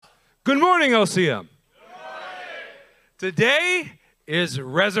Good morning, LCM. Today is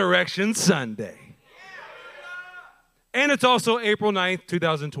Resurrection Sunday. And it's also April 9th,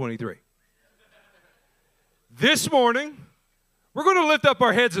 2023. This morning, we're going to lift up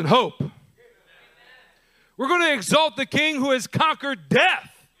our heads in hope. We're going to exalt the King who has conquered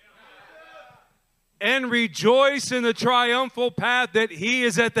death and rejoice in the triumphal path that he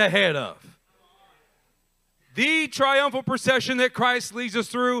is at the head of. The triumphal procession that Christ leads us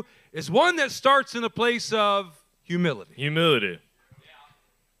through is one that starts in a place of humility. Humility.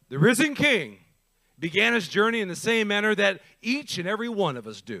 The risen King began his journey in the same manner that each and every one of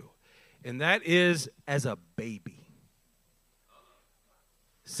us do, and that is as a baby.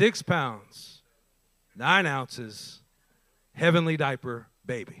 6 pounds, 9 ounces, heavenly diaper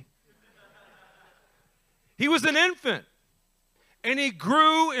baby. He was an infant, and he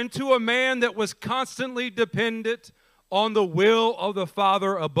grew into a man that was constantly dependent on the will of the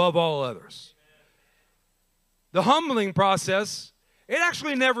Father above all others. The humbling process, it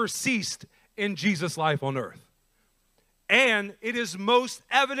actually never ceased in Jesus' life on earth. And it is most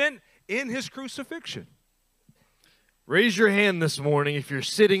evident in his crucifixion. Raise your hand this morning if you're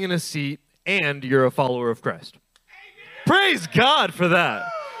sitting in a seat and you're a follower of Christ. Amen. Praise God for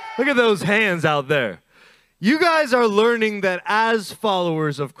that. Look at those hands out there. You guys are learning that as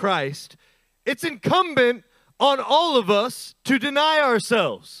followers of Christ, it's incumbent on all of us to deny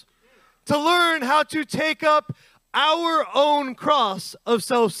ourselves, to learn how to take up our own cross of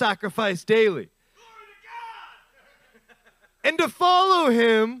self-sacrifice daily, and to follow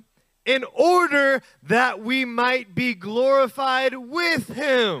him in order that we might be glorified with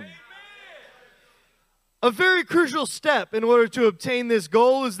him. A very crucial step in order to obtain this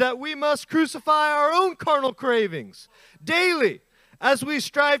goal is that we must crucify our own carnal cravings daily as we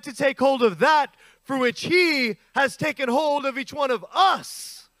strive to take hold of that for which he has taken hold of each one of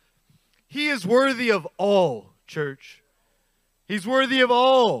us. He is worthy of all, church. He's worthy of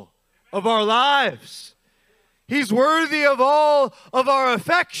all of our lives. He's worthy of all of our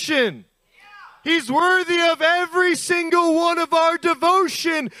affection. He's worthy of every single one of our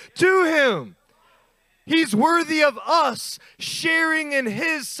devotion to him. He's worthy of us sharing in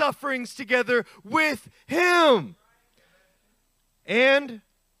his sufferings together with him. And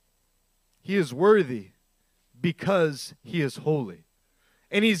he is worthy because he is holy.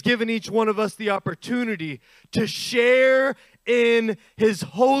 And he's given each one of us the opportunity to share in his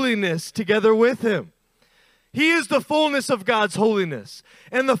holiness together with him. He is the fullness of God's holiness.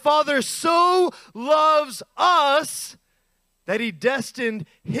 And the Father so loves us that he destined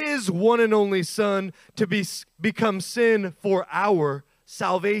his one and only Son to become sin for our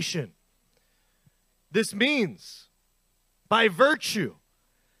salvation. This means, by virtue,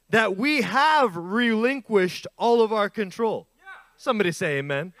 that we have relinquished all of our control. Somebody say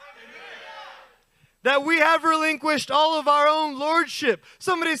amen. Amen. That we have relinquished all of our own lordship.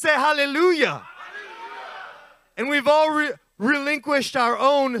 Somebody say hallelujah. Hallelujah. And we've all relinquished our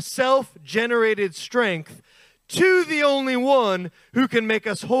own self-generated strength to the only one who can make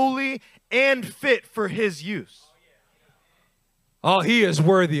us holy and fit for his use. Oh, he is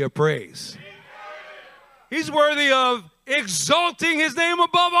worthy of praise. He's worthy of exalting his name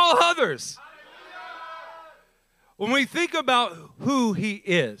above all others. When we think about who he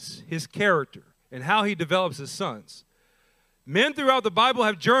is, his character, and how he develops his sons, men throughout the Bible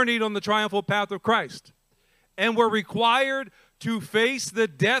have journeyed on the triumphal path of Christ and were required to face the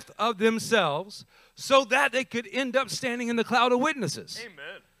death of themselves so that they could end up standing in the cloud of witnesses.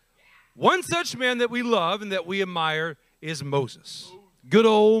 Amen. One such man that we love and that we admire is Moses. Good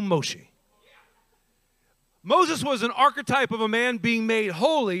old Moshe. Moses was an archetype of a man being made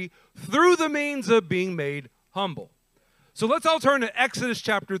holy through the means of being made humble. So let's all turn to Exodus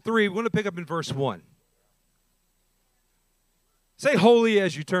chapter 3. We're going to pick up in verse 1. Say holy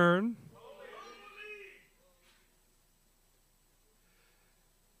as you turn.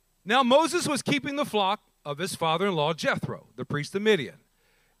 Now Moses was keeping the flock of his father-in-law Jethro, the priest of Midian.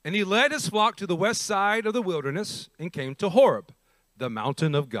 And he led his flock to the west side of the wilderness and came to Horeb, the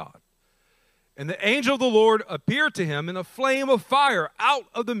mountain of God. And the angel of the Lord appeared to him in a flame of fire out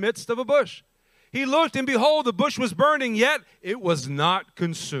of the midst of a bush. He looked, and behold, the bush was burning, yet it was not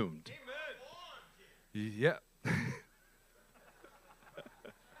consumed. Amen. Yeah.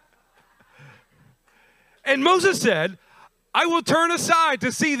 And Moses said, I will turn aside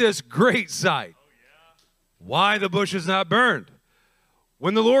to see this great sight. Why the bush is not burned?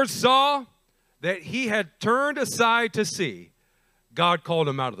 When the Lord saw that he had turned aside to see, God called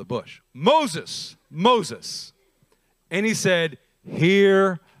him out of the bush. Moses, Moses. And he said,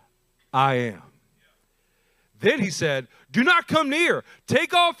 here I am. Then he said, Do not come near.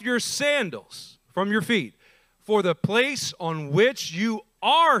 Take off your sandals from your feet, for the place on which you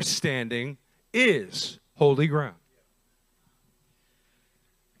are standing is holy ground.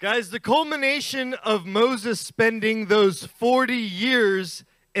 Guys, the culmination of Moses spending those 40 years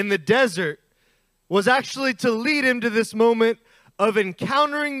in the desert was actually to lead him to this moment of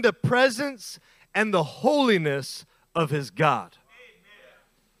encountering the presence and the holiness of his God.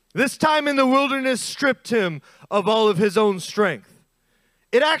 This time in the wilderness stripped him of all of his own strength.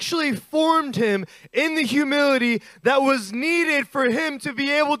 It actually formed him in the humility that was needed for him to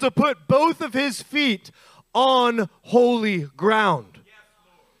be able to put both of his feet on holy ground.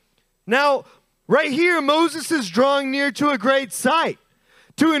 Now, right here, Moses is drawing near to a great sight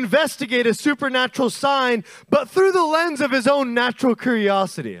to investigate a supernatural sign, but through the lens of his own natural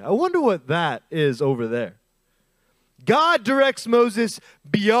curiosity. I wonder what that is over there. God directs Moses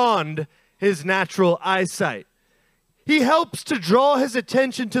beyond his natural eyesight. He helps to draw his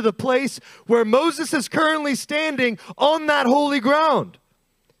attention to the place where Moses is currently standing on that holy ground.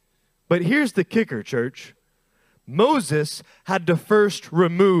 But here's the kicker, church. Moses had to first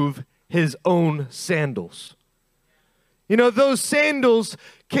remove his own sandals. You know, those sandals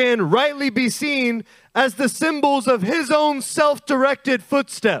can rightly be seen as the symbols of his own self-directed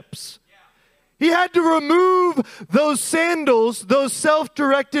footsteps. He had to remove those sandals, those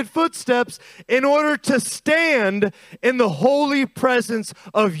self-directed footsteps, in order to stand in the holy presence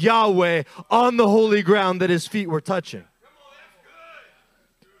of Yahweh on the holy ground that his feet were touching.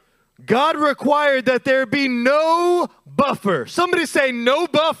 God required that there be no buffer. Somebody say no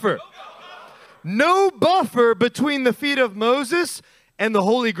buffer. No buffer between the feet of Moses and the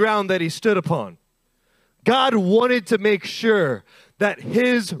holy ground that he stood upon. God wanted to make sure that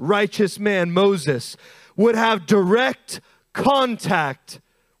his righteous man, Moses, would have direct contact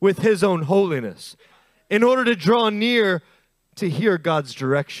with his own holiness in order to draw near to hear God's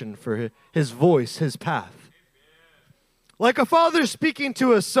direction for his voice, his path. Like a father speaking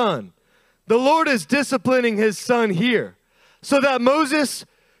to a son, the Lord is disciplining his son here so that Moses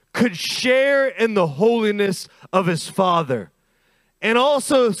could share in the holiness of his father. And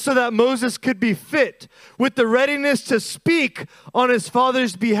also so that Moses could be fit with the readiness to speak on his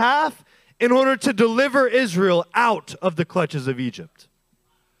father's behalf in order to deliver Israel out of the clutches of Egypt.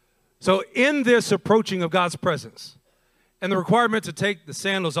 So in this approaching of God's presence and the requirement to take the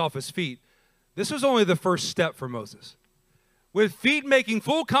sandals off his feet, this was only the first step for Moses. With feet making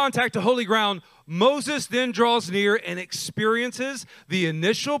full contact to holy ground, Moses then draws near and experiences the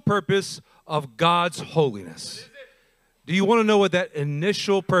initial purpose of God's holiness. Do you want to know what that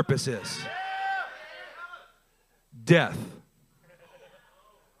initial purpose is? Death.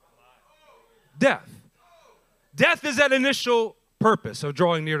 Death. Death is that initial purpose of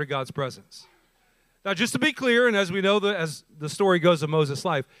drawing near to God's presence. Now, just to be clear, and as we know, as the story goes of Moses'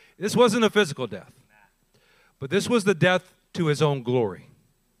 life, this wasn't a physical death, but this was the death to his own glory.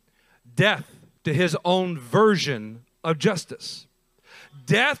 Death to his own version of justice.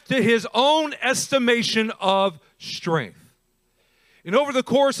 Death to his own estimation of strength. And over the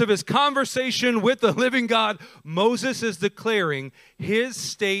course of his conversation with the living God, Moses is declaring his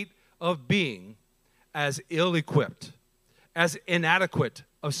state of being as ill-equipped, as inadequate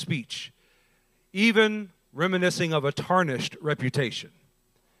of speech, even reminiscing of a tarnished reputation.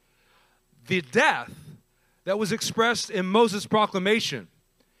 The death that was expressed in Moses' proclamation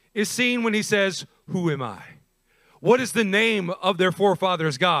is seen when he says, "Who am I? What is the name of their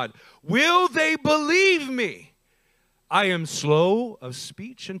forefathers' God? Will they believe me? I am slow of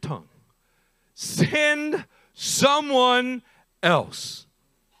speech and tongue. Send someone else."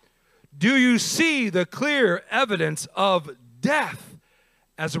 Do you see the clear evidence of death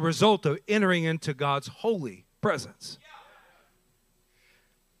as a result of entering into God's holy presence?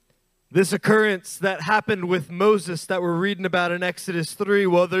 This occurrence that happened with Moses that we're reading about in Exodus 3,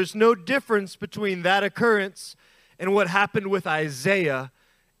 well, there's no difference between that occurrence and what happened with Isaiah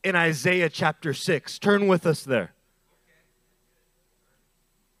in Isaiah chapter 6. Turn with us there.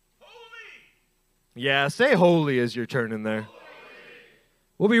 Yeah, say holy as you're turning there.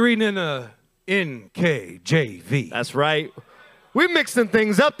 We'll be reading in NKJV. That's right. We're mixing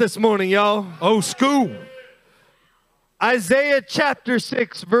things up this morning, y'all. Oh, school. Isaiah chapter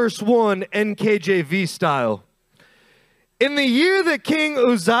 6, verse 1, NKJV style. In the year that King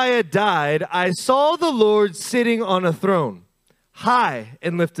Uzziah died, I saw the Lord sitting on a throne, high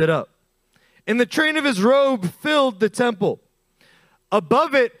and lifted up. And the train of his robe filled the temple.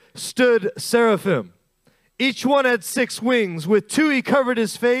 Above it stood seraphim. Each one had 6 wings. With 2 he covered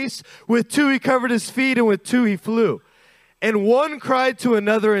his face, with 2 he covered his feet, and with 2 he flew. And one cried to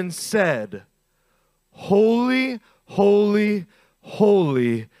another and said, "Holy, holy,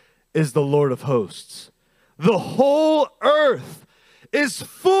 holy is the Lord of hosts. The whole earth is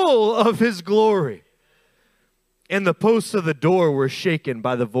full of his glory. And the posts of the door were shaken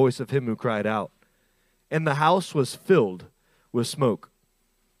by the voice of him who cried out, and the house was filled with smoke.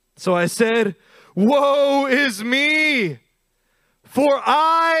 So I said, woe is me, for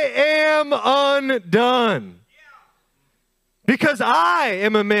I am undone, because I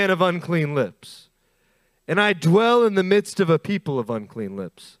am a man of unclean lips, and I dwell in the midst of a people of unclean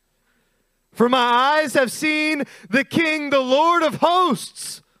lips. For my eyes have seen the King, the Lord of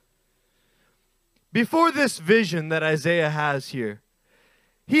hosts. Before this vision that Isaiah has here,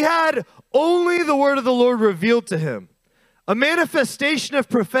 he had only the word of the Lord revealed to him, a manifestation of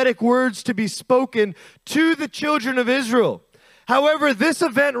prophetic words to be spoken to the children of Israel. However, this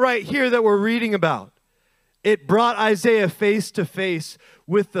event right here that we're reading about, it brought Isaiah face to face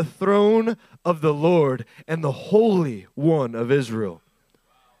with the throne of the Lord and the Holy One of Israel.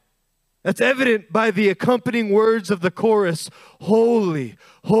 That's evident by the accompanying words of the chorus, holy,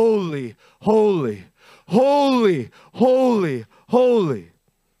 holy, holy, holy, holy, holy.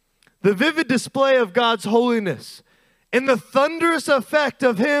 The vivid display of God's holiness and the thunderous effect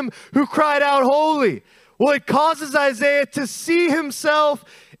of him who cried out, holy. Well, it causes Isaiah to see himself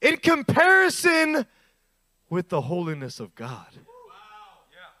in comparison with the holiness of God. Wow.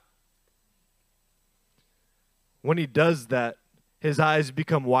 Yeah. When he does that, his eyes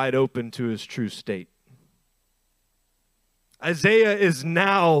become wide open to his true state. Isaiah is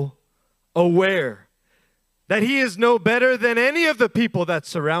now aware that he is no better than any of the people that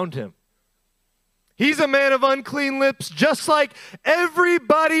surround him. He's a man of unclean lips, just like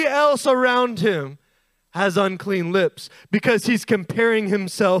everybody else around him has unclean lips, because he's comparing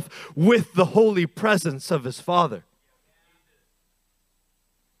himself with the holy presence of his Father.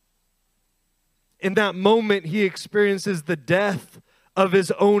 In that moment, he experiences the death of his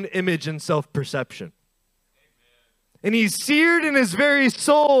own image and self-perception. And he's seared in his very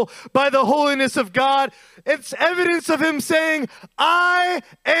soul by the holiness of God. It's evidence of him saying, I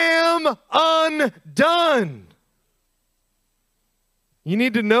am undone. You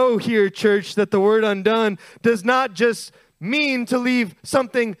need to know here, church, that the word undone does not just mean to leave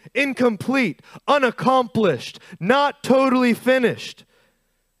something incomplete, unaccomplished, not totally finished.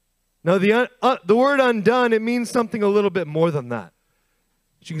 No, the word undone, it means something a little bit more than that.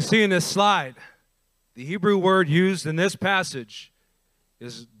 As you can see in this slide, the Hebrew word used in this passage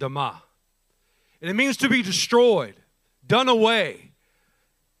is dama. And it means to be destroyed, done away.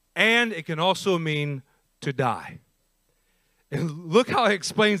 And it can also mean to die. And look how he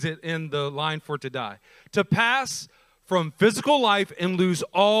explains it in the line for to die. To pass from physical life and lose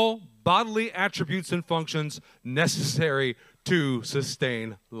all bodily attributes and functions necessary to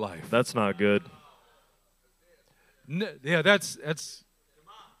sustain life. That's not good. Yeah, that's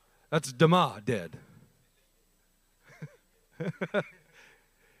dama, dead.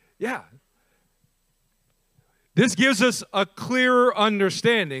 Yeah. This gives us a clearer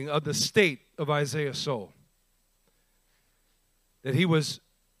understanding of the state of Isaiah's soul. That he was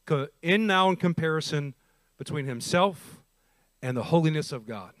in comparison between himself and the holiness of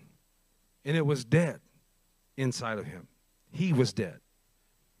God. And it was dead inside of him. He was dead.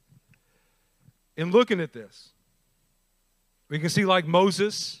 In looking at this, we can see like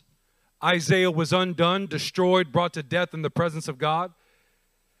Moses, Isaiah was undone, destroyed, brought to death in the presence of God.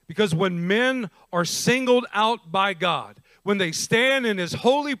 Because when men are singled out by God, when they stand in his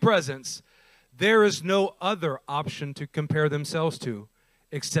holy presence, there is no other option to compare themselves to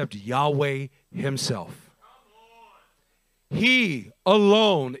except Yahweh himself. He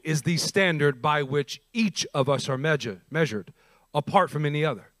alone is the standard by which each of us are measured, apart from any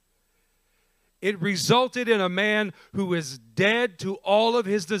other. It resulted in a man who is dead to all of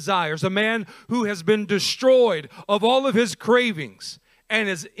his desires, a man who has been destroyed of all of his cravings, and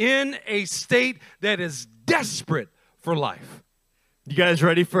is in a state that is desperate for life. You guys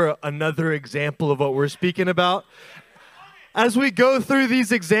ready for another example of what we're speaking about? As we go through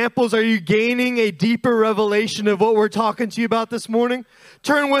these examples, are you gaining a deeper revelation of what we're talking to you about this morning?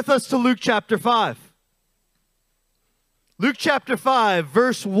 Turn with us to Luke chapter 5. Luke chapter 5,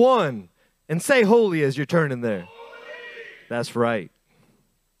 verse 1. And say holy as you're turning there. Holy. That's right.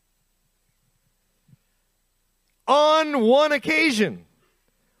 On one occasion,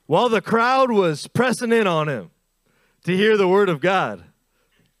 while the crowd was pressing in on him to hear the word of God,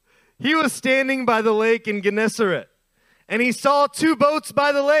 he was standing by the lake in Gennesaret, and he saw two boats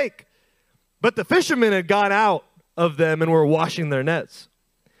by the lake. But the fishermen had got out of them and were washing their nets.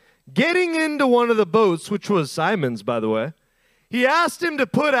 Getting into one of the boats, which was Simon's, by the way, He asked him to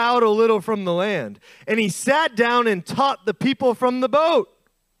put out a little from the land, and he sat down and taught the people from the boat.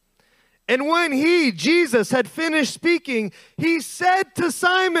 And when he, Jesus, had finished speaking, he said to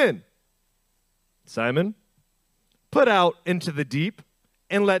Simon, Simon, put out into the deep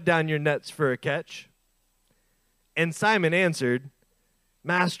and let down your nets for a catch. And Simon answered,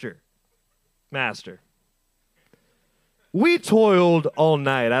 Master, we toiled all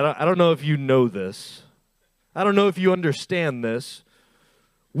night. I don't know if you know this. I don't know if you understand this.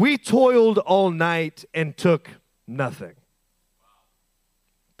 We toiled all night and took nothing.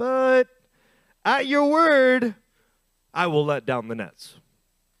 But at your word, I will let down the nets.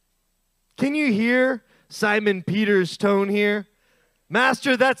 Can you hear Simon Peter's tone here?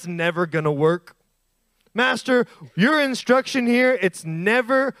 Master, that's never going to work. Master, your instruction here, it's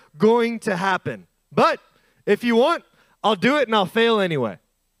never going to happen. But if you want, I'll do it and I'll fail anyway.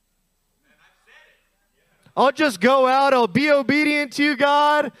 I'll just go out, I'll be obedient to you,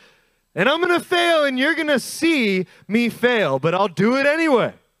 God, and I'm going to fail and you're going to see me fail, but I'll do it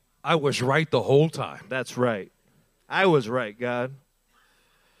anyway. I was right the whole time. That's right. I was right, God.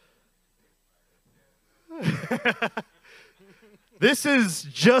 This is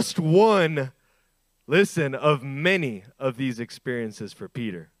just one, listen, of many of these experiences for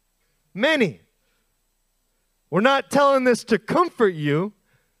Peter. Many. We're not telling this to comfort you.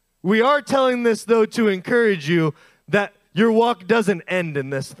 We are telling this, though, to encourage you that your walk doesn't end in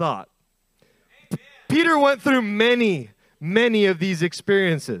this thought. Peter went through many of these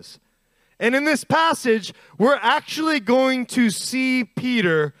experiences. And in this passage, we're actually going to see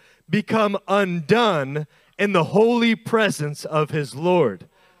Peter become undone in the holy presence of his Lord.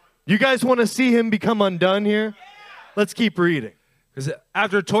 You guys want to see him become undone here? Let's keep reading. Because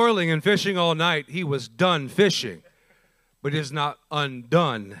after toiling and fishing all night, he was done fishing, but is not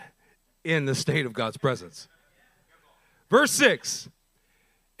undone in the state of God's presence. Verse 6,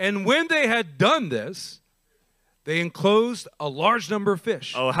 and when they had done this, they enclosed a large number of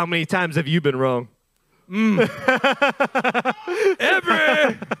fish. Oh, how many times have you been wrong?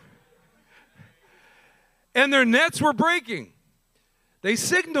 Every. And their nets were breaking. They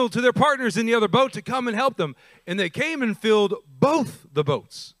signaled to their partners in the other boat to come and help them, and they came and filled both the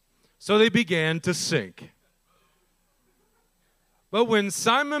boats. So they began to sink. But when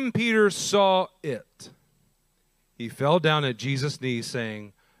Simon Peter saw it, he fell down at Jesus' knees,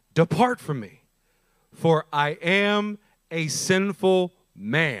 saying, Depart from me, for I am a sinful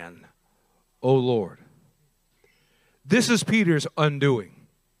man, O Lord. This is Peter's undoing.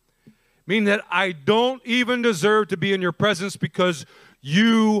 Meaning that I don't even deserve to be in your presence because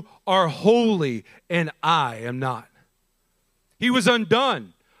you are holy and I am not. He was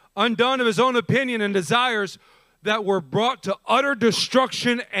undone of his own opinion and desires that were brought to utter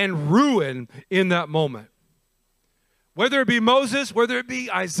destruction and ruin in that moment. Whether it be Moses, whether it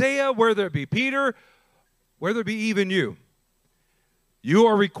be Isaiah, whether it be Peter, whether it be even you, you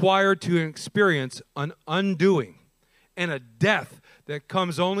are required to experience an undoing and a death that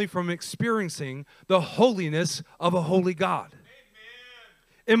comes only from experiencing the holiness of a holy God. Amen.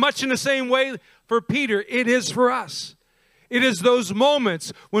 And much in the same way for Peter, it is for us. It is those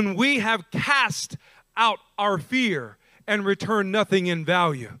moments when we have cast out our fear and return nothing in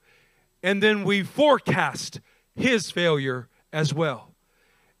value. And then we forecast his failure as well.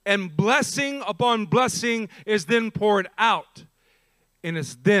 And blessing upon blessing is then poured out. And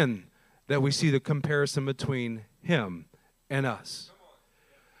it's then that we see the comparison between him and us.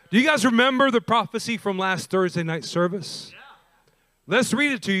 Do you guys remember the prophecy from last Thursday night service? Yeah. Let's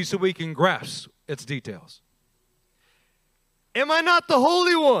read it to you so we can grasp its details. Am I not the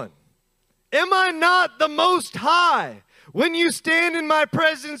Holy One? Am I not the Most High? When you stand in my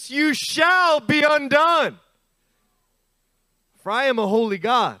presence, you shall be undone. For I am a holy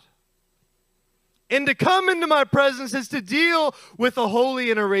God. And to come into my presence is to deal with a holy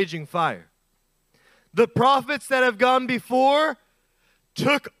and a raging fire. The prophets that have gone before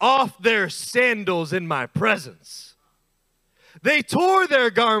took off their sandals in my presence. They tore their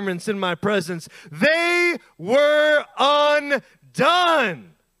garments in my presence. They were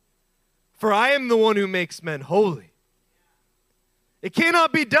undone. For I am the one who makes men holy. It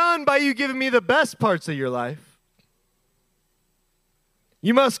cannot be done by you giving me the best parts of your life.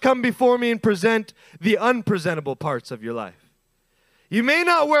 You must come before me and present the unpresentable parts of your life. You may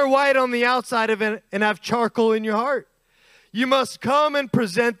not wear white on the outside of it and have charcoal in your heart. You must come and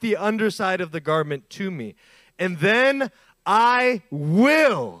present the underside of the garment to me, and then I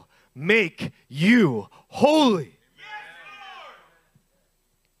will make you holy.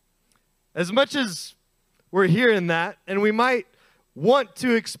 As much as we're hearing that, and we might want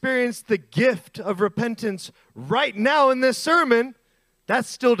to experience the gift of repentance right now in this sermon, that's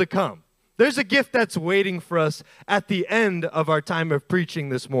still to come. There's a gift that's waiting for us at the end of our time of preaching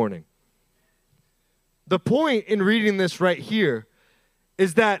this morning. The point in reading this right here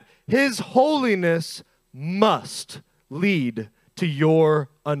is that His holiness must lead to your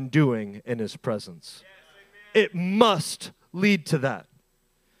undoing in His presence. It must lead to that.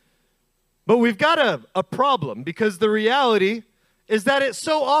 But we've got a problem, because the reality is that it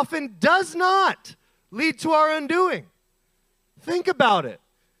so often does not lead to our undoing. Think about it.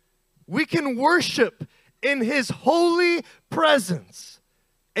 We can worship in His holy presence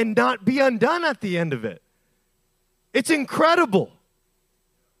and not be undone at the end of it. It's incredible.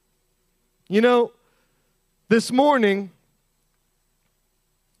 You know, this morning,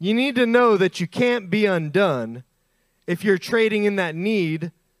 you need to know that you can't be undone if you're trading in that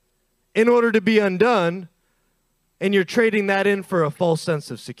need in order to be undone, and you're trading that in for a false sense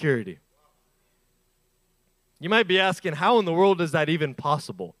of security. You might be asking, how in the world is that even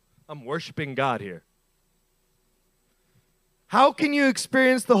possible? I'm worshiping God here. How can you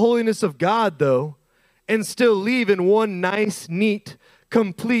experience the holiness of God, though, and still leave in one nice, neat,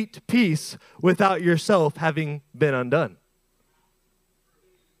 complete peace without yourself having been undone?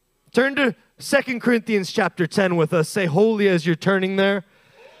 Turn to 2 Corinthians chapter 10 with us. Say holy as you're turning there.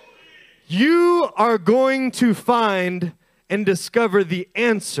 You are going to find and discover the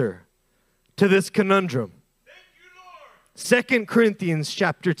answer to this conundrum. 2 Corinthians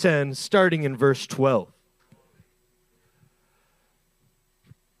chapter 10, starting in verse 12.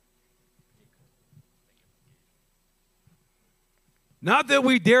 Not that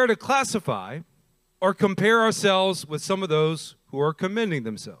we dare to classify or compare ourselves with some of those who are commending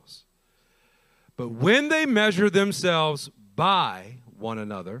themselves. But when they measure themselves by one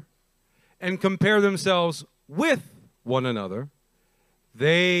another and compare themselves with one another,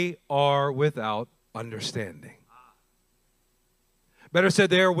 they are without understanding. Better said,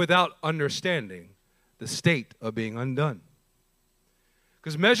 they are without understanding the state of being undone.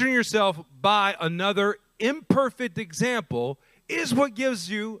 Because measuring yourself by another imperfect example is what gives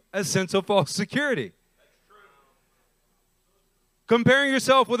you a sense of false security. Comparing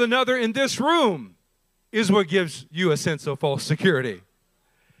yourself with another in this room is what gives you a sense of false security.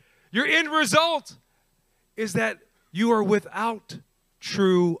 Your end result is that you are without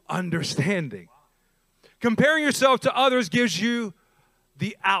true understanding. Comparing yourself to others gives you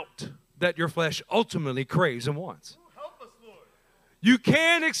the out that your flesh ultimately craves and wants. You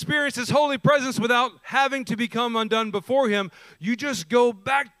can experience His holy presence without having to become undone before Him. You just go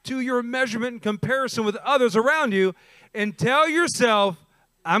back to your measurement and comparison with others around you and tell yourself,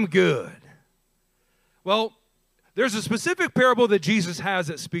 I'm good. Well, there's a specific parable that Jesus has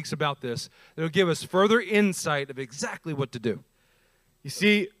that speaks about this that will give us further insight of exactly what to do. You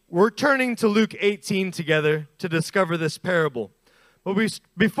see, we're turning to Luke 18 together to discover this parable. But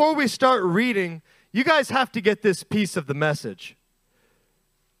before we start reading, you guys have to get this piece of the message.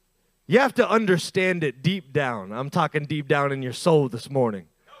 You have to understand it deep down. I'm talking deep down in your soul this morning.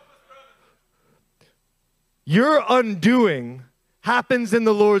 Your undoing happens in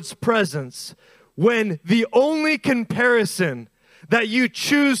the Lord's presence when the only comparison that you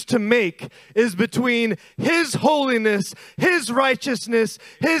choose to make is between His holiness, His righteousness,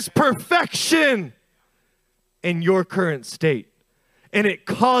 His perfection, and your current state. And it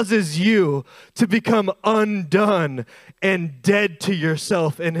causes you to become undone and dead to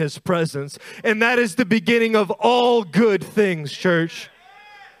yourself in His presence. And that is the beginning of all good things, church.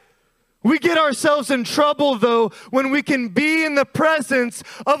 We get ourselves in trouble, though, when we can be in the presence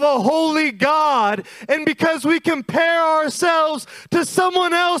of a holy God, and because we compare ourselves to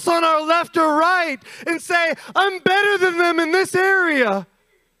someone else on our left or right and say, I'm better than them in this area,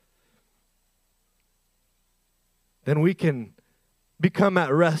 then we can become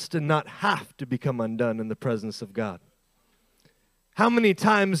at rest and not have to become undone in the presence of God. How many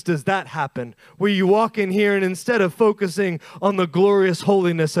times does that happen, where you walk in here and instead of focusing on the glorious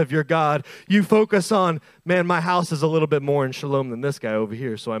holiness of your God, you focus on, man, my house is a little bit more in shalom than this guy over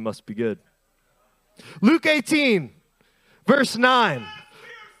here, so I must be good. Luke 18, verse 9.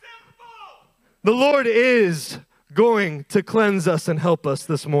 The Lord is going to cleanse us and help us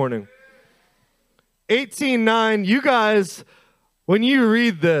this morning. 18:9, you guys, when you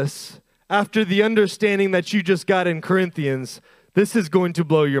read this, after the understanding that you just got in Corinthians, this is going to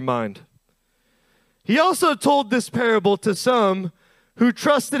blow your mind. He also told this parable to some who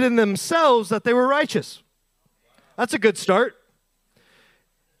trusted in themselves that they were righteous. That's a good start.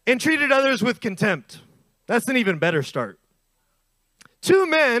 And treated others with contempt. That's an even better start. 2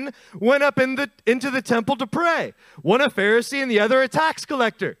 men went up into the temple to pray, one a Pharisee and the other a tax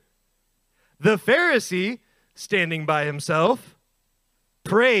collector. The Pharisee, standing by himself,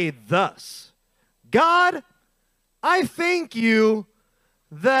 prayed thus, God, I thank you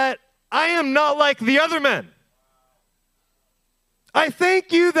that I am not like the other men. I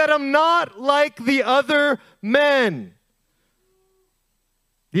thank you that I'm not like the other men.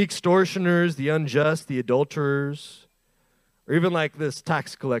 The extortioners, the unjust, the adulterers, or even like this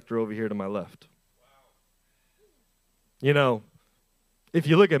tax collector over here to my left. You know, if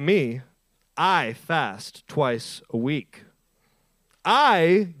you look at me, I fast twice a week.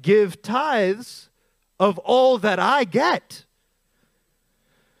 I give tithes of all that I get.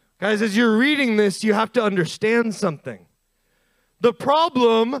 Guys, as you're reading this, you have to understand something. The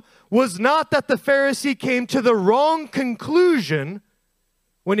problem was not that the Pharisee came to the wrong conclusion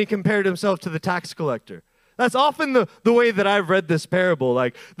when he compared himself to the tax collector. That's often the way that I've read this parable.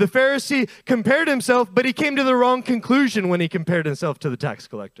 Like, the Pharisee compared himself, but he came to the wrong conclusion when he compared himself to the tax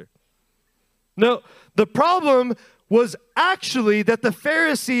collector. No, the problem was actually that the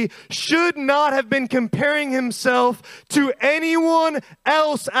Pharisee should not have been comparing himself to anyone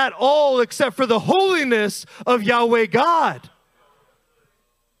else at all except for the holiness of Yahweh God.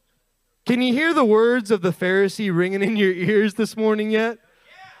 Can you hear the words of the Pharisee ringing in your ears this morning yet?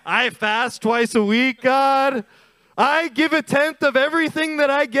 I fast twice a week, God. I give 1/10 of everything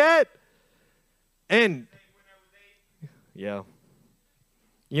that I get. And, yeah.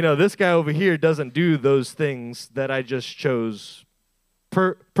 You know, this guy over here doesn't do those things that I just chose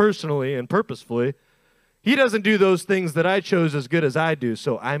personally and purposefully. He doesn't do those things that I chose as good as I do,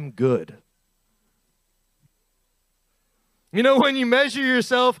 so I'm good. You know, when you measure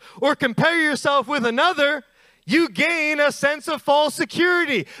yourself or compare yourself with another, you gain a sense of false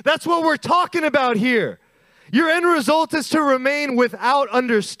security. That's what we're talking about here. Your end result is to remain without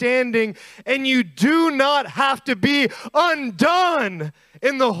understanding, and you do not have to be undone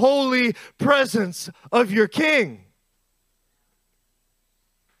in the holy presence of your King.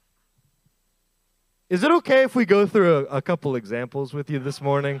 Is it okay if we go through a couple examples with you this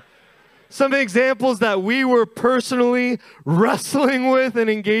morning? Some examples that we were personally wrestling with and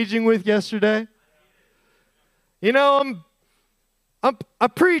engaging with yesterday. You know, I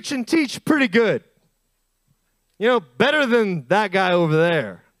preach and teach pretty good. You know, better than that guy over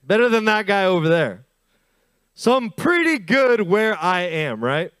there. Better than that guy over there. So I'm pretty good where I am,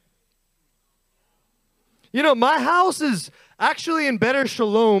 right? You know, my house is actually in better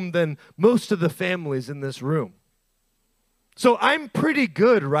shalom than most of the families in this room. So I'm pretty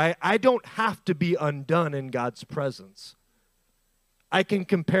good, right? I don't have to be undone in God's presence. I can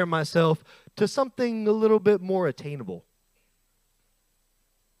compare myself to something a little bit more attainable.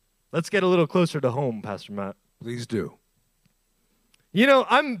 Let's get a little closer to home, Pastor Matt. Please do. You know,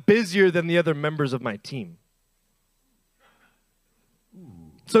 I'm busier than the other members of my team.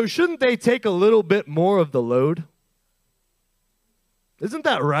 So shouldn't they take a little bit more of the load? Isn't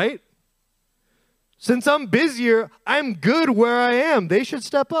that right? Since I'm busier, I'm good where I am. They should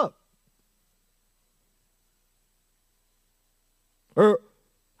step up. Or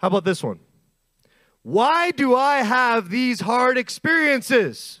how about this one? Why do I have these hard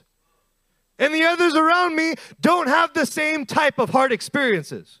experiences? And the others around me don't have the same type of hard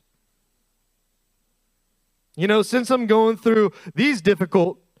experiences. You know, since I'm going through these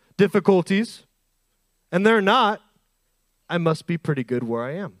difficulties, and they're not, I must be pretty good where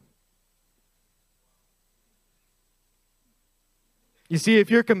I am. You see,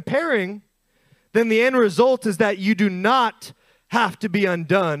 if you're comparing, then the end result is that you do not have to be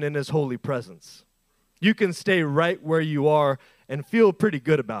undone in His holy presence. You can stay right where you are and feel pretty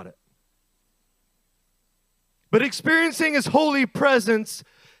good about it. But experiencing His holy presence,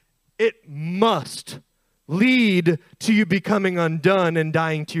 it must lead to you becoming undone and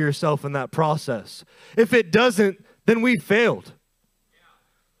dying to yourself in that process. If it doesn't, then we failed.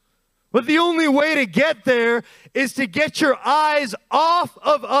 But the only way to get there is to get your eyes off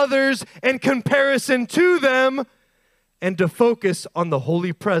of others and comparison to them and to focus on the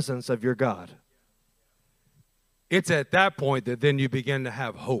holy presence of your God. It's at that point that then you begin to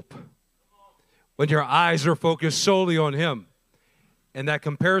have hope. When your eyes are focused solely on Him and that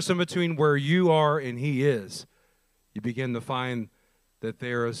comparison between where you are and He is, you begin to find that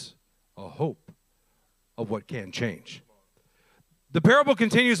there is a hope of what can change. The parable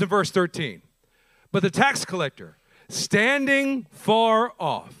continues in verse 13. But the tax collector, standing far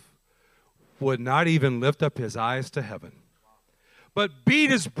off, would not even lift up his eyes to heaven, but beat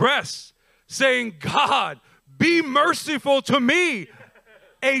his breast, saying, God, be merciful to me,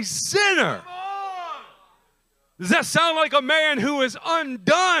 a sinner. Does that sound like a man who is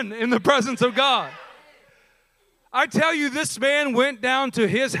undone in the presence of God? I tell you, this man went down to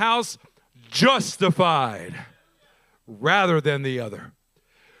his house justified rather than the other.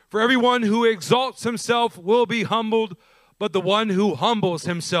 For everyone who exalts himself will be humbled, but the one who humbles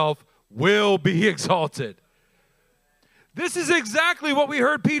himself will be exalted. This is exactly what we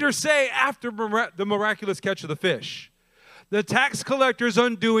heard Peter say after the miraculous catch of the fish. The tax collector's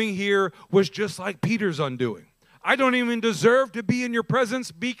undoing here was just like Peter's undoing. I don't even deserve to be in your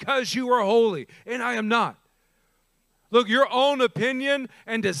presence because you are holy, and I am not. Look, your own opinion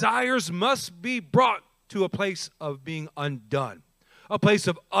and desires must be brought to a place of being undone, a place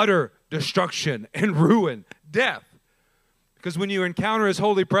of utter destruction and ruin, death. Because when you encounter his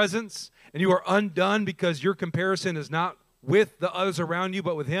holy presence and you are undone because your comparison is not with the others around you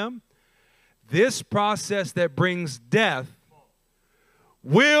but with him, this process that brings death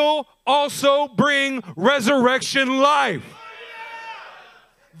will also bring resurrection life.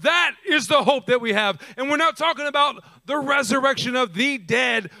 That is the hope that we have. And we're not talking about the resurrection of the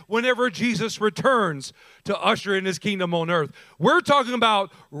dead whenever Jesus returns to usher in his kingdom on earth. We're talking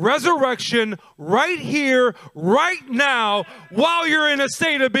about resurrection right here, right now, while you're in a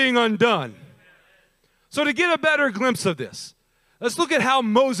state of being undone. So to get a better glimpse of this, let's look at how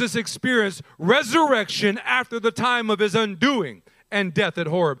Moses experienced resurrection after the time of his undoing and death at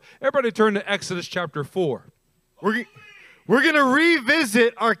Horeb. Everybody turn to Exodus chapter 4. We're going to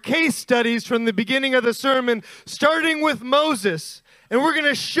revisit our case studies from the beginning of the sermon, starting with Moses, and we're going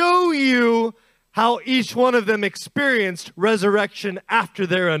to show you how each one of them experienced resurrection after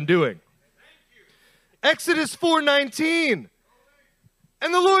their undoing. Exodus 4:19.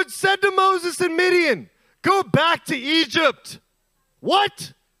 And the Lord said to Moses in Midian, "Go back to Egypt."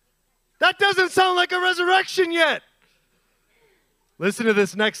 What? That doesn't sound like a resurrection yet. Listen to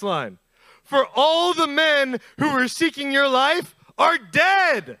this next line. For all the men who were seeking your life are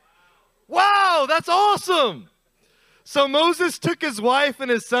dead. Wow, that's awesome. So Moses took his wife and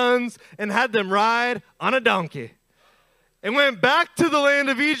his sons and had them ride on a donkey and went back to the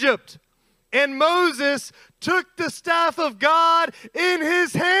land of Egypt. And Moses took the staff of God in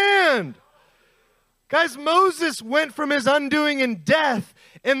his hand. Guys, Moses went from his undoing in death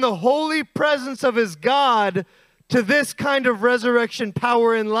in the holy presence of his God to this kind of resurrection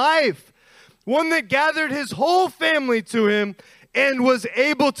power in life. One that gathered his whole family to him and was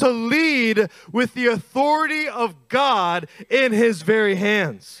able to lead with the authority of God in his very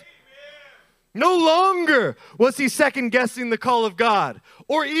hands. No longer was he second-guessing the call of God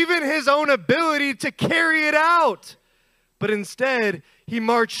or even his own ability to carry it out. But instead, he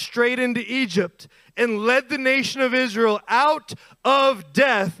marched straight into Egypt and led the nation of Israel out of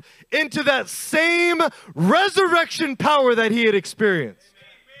death into that same resurrection power that he had experienced.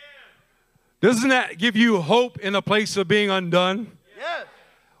 Doesn't that give you hope in a place of being undone? Yes.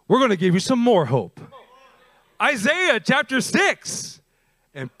 We're going to give you some more hope. Isaiah chapter 6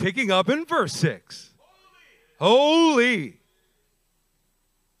 and picking up in verse 6. Holy.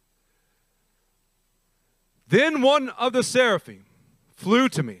 Then one of the seraphim flew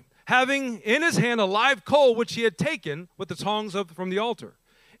to me, having in his hand a live coal which he had taken with the tongs from the altar.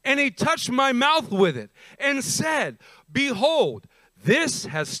 And he touched my mouth with it and said, "Behold, this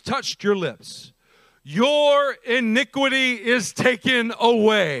has touched your lips. Your iniquity is taken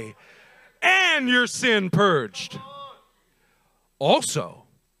away, and your sin purged." Also,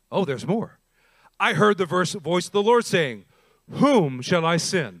 there's more. I heard the voice of the Lord saying, "Whom shall I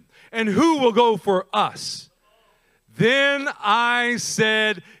send? And who will go for us?" Then I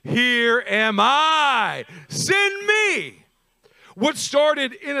said, "Here am I. Send me." What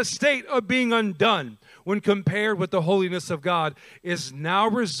started in a state of being undone when compared with the holiness of God is now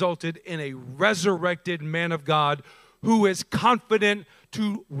resulted in a resurrected man of God who is confident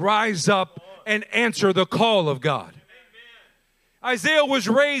to rise up and answer the call of God. Amen. Isaiah was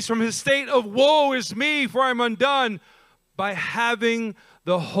raised from his state of woe is me, for I'm undone, by having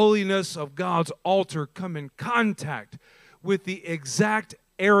the holiness of God's altar come in contact with the exact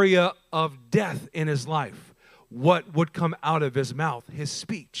area of death in his life. What would come out of his mouth, his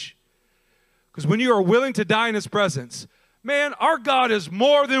speech. Because when you are willing to die in his presence, man, our God is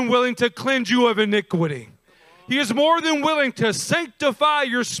more than willing to cleanse you of iniquity. He is more than willing to sanctify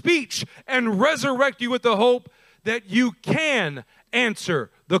your speech and resurrect you with the hope that you can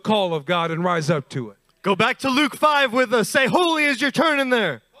answer the call of God and rise up to it. Go back to Luke 5 with us. Say, holy as you're turning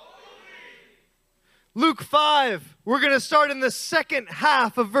there. Holy. Luke 5, we're going to start in the second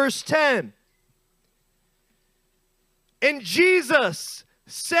half of verse 10. And Jesus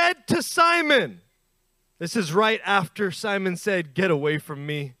said to Simon, this is right after Simon said, "Get away from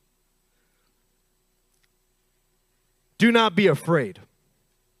me." do not be afraid.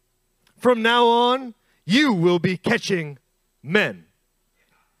 From now on, you will be catching men."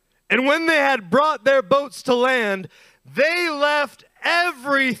 And when they had brought their boats to land, they left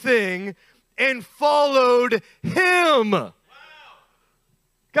everything and followed him. Wow.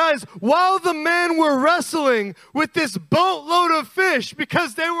 Guys, while the men were wrestling with this boatload of fish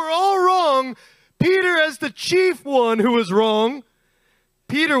because they were all wrong, Peter, as the chief one who was wrong,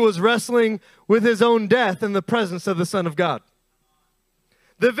 Peter was wrestling with his own death in the presence of the Son of God.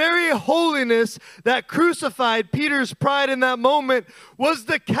 The very holiness that crucified Peter's pride in that moment was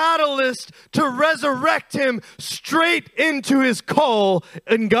the catalyst to resurrect him straight into his call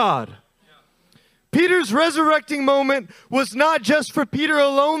in God. Peter's resurrecting moment was not just for Peter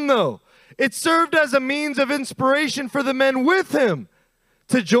alone, though. It served as a means of inspiration for the men with him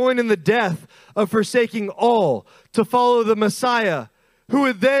to join in the death of forsaking all to follow the Messiah, who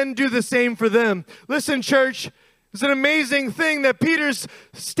would then do the same for them. Listen, church, it's an amazing thing that Peter's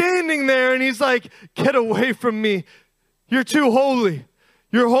standing there and he's like, "Get away from me. You're too holy.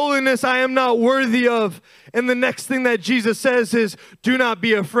 Your holiness I am not worthy of." And the next thing that Jesus says is, "Do not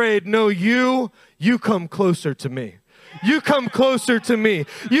be afraid. No, you come closer to me. You come closer to me.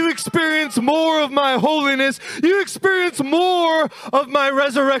 You experience more of my holiness. You experience more of my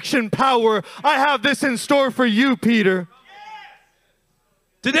resurrection power. I have this in store for you, Peter."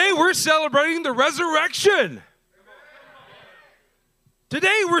 Today we're celebrating the resurrection.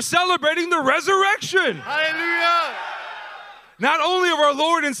 Today we're celebrating the resurrection. Hallelujah. Not only of our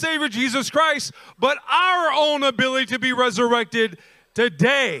Lord and Savior Jesus Christ, but our own ability to be resurrected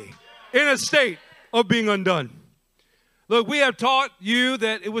today in a state of being undone. Look, we have taught you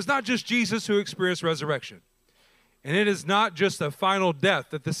that it was not just Jesus who experienced resurrection. And it is not just a final death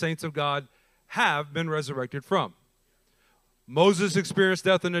that the saints of God have been resurrected from. Moses experienced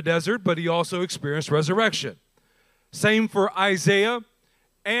death in the desert, but he also experienced resurrection. Same for Isaiah,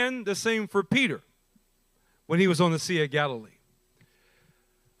 and the same for Peter when he was on the Sea of Galilee.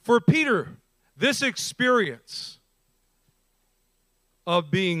 For Peter, this experience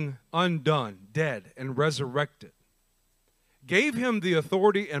of being undone, dead, and resurrected gave him the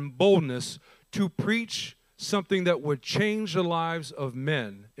authority and boldness to preach something that would change the lives of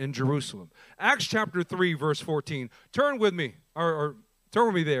men in Jerusalem. Acts chapter 3, verse 14. Turn with me, or turn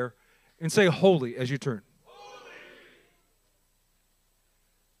with me there, and say holy as you turn.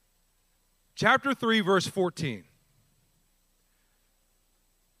 Chapter 3, verse 14.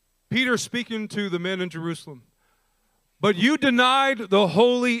 Peter speaking to the men in Jerusalem. "But you denied the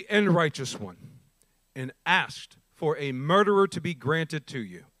holy and righteous one, and asked for a murderer to be granted to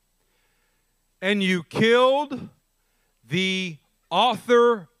you. And you killed the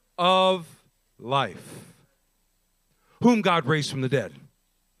author of life, whom God raised from the dead.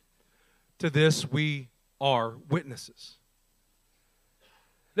 To this we are witnesses."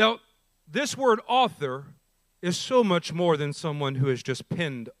 Now, this word author is so much more than someone who has just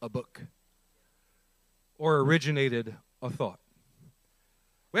penned a book or originated a thought.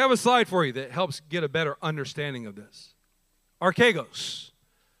 We have a slide for you that helps get a better understanding of this. Archegos.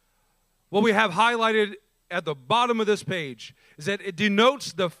 What we have highlighted at the bottom of this page is that it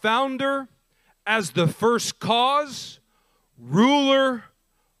denotes the founder as the first cause, ruler,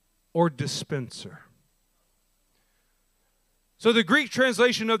 or dispenser. So the Greek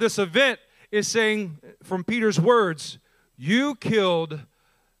translation of this event is saying, from Peter's words, you killed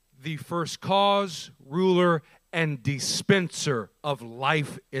the first cause, ruler, and dispenser of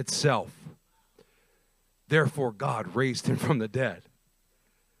life itself. Therefore, God raised him from the dead.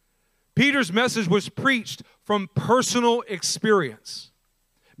 Peter's message was preached from personal experience,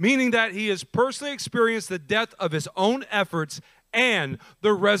 meaning that he has personally experienced the death of his own efforts and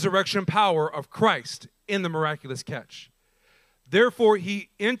the resurrection power of Christ in the miraculous catch. Therefore, he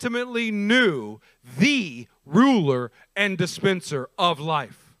intimately knew the ruler and dispenser of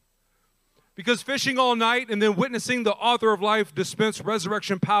life. Because fishing all night and then witnessing the author of life dispense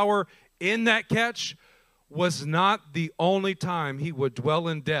resurrection power in that catch was not the only time he would dwell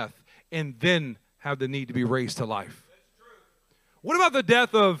in death and then have the need to be raised to life. What about the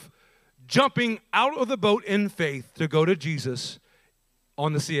death of jumping out of the boat in faith to go to Jesus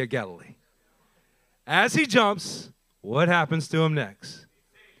on the Sea of Galilee? As he jumps, what happens to him next?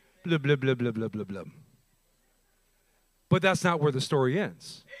 Blah, blah, blah, blah, blah, blah, blah. But that's not where the story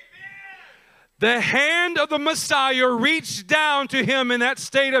ends. The hand of the Messiah reached down to him in that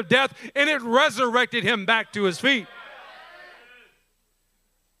state of death, and it resurrected him back to his feet.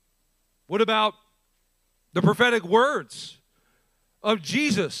 What about the prophetic words of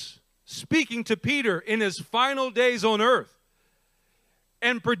Jesus speaking to Peter in his final days on earth?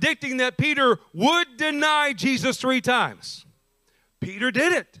 and predicting that Peter would deny Jesus 3 times. Peter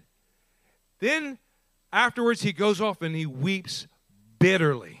did it. Then afterwards he goes off and he weeps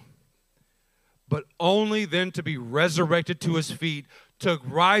bitterly, but only then to be resurrected to his feet, to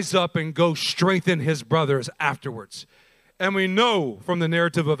rise up and go strengthen his brothers afterwards. And we know from the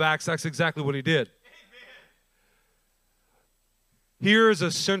narrative of Acts that's exactly what he did. Here is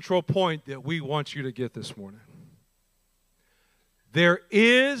a central point that we want you to get this morning. There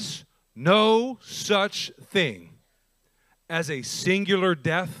is no such thing as a singular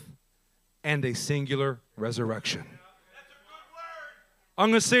death and a singular resurrection. I'm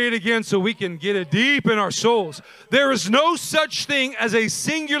going to say it again so we can get it deep in our souls. There is no such thing as a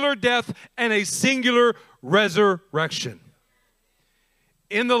singular death and a singular resurrection.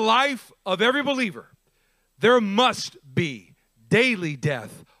 In the life of every believer, there must be daily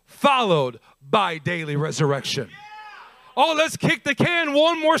death followed by daily resurrection. Oh, let's kick the can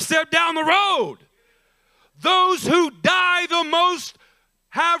one more step down the road. Those who die the most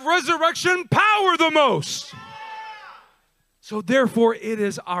have resurrection power the most. So therefore, it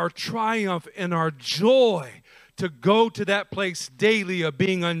is our triumph and our joy to go to that place daily of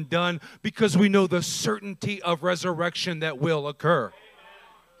being undone, because we know the certainty of resurrection that will occur.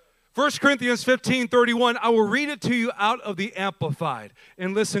 1 Corinthians 15:31, I will read it to you out of the Amplified,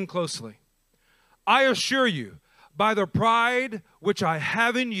 and listen closely. I assure you, by the pride which I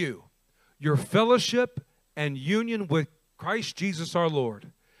have in you, your fellowship and union with Christ Jesus our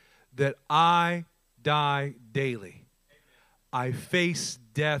Lord, that I die daily. I face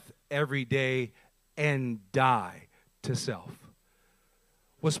death every day and die to self.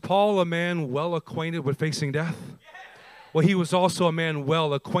 Was Paul a man well acquainted with facing death? Well, he was also a man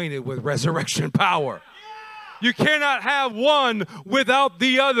well acquainted with resurrection power. You cannot have one without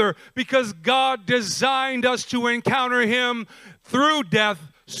the other, because God designed us to encounter him through death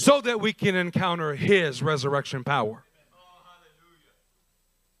so that we can encounter his resurrection power.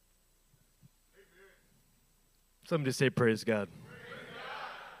 Somebody say praise God.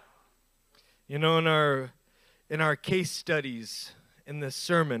 You know, in our case studies in this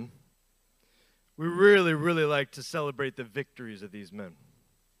sermon, we really, really like to celebrate the victories of these men.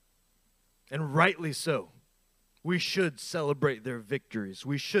 And rightly so. We should celebrate their victories.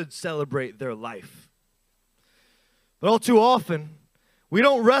 We should celebrate their life. But all too often, we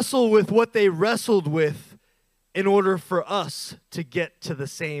don't wrestle with what they wrestled with in order for us to get to the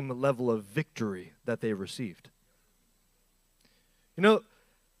same level of victory that they received. You know,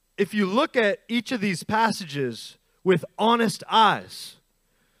 if you look at each of these passages with honest eyes,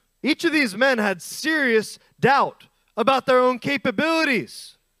 each of these men had serious doubt about their own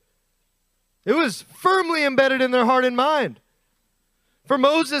capabilities. It was firmly embedded in their heart and mind. For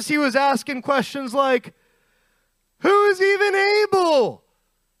Moses, he was asking questions like, who is even able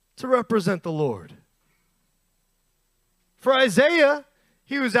to represent the Lord? For Isaiah,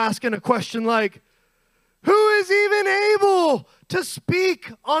 he was asking a question like, who is even able to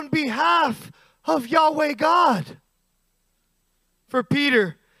speak on behalf of Yahweh God? For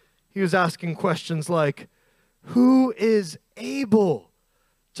Peter, he was asking questions like, who is able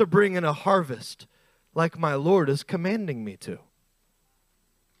to bring in a harvest like my Lord is commanding me to?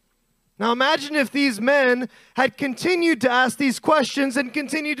 Now imagine if these men had continued to ask these questions and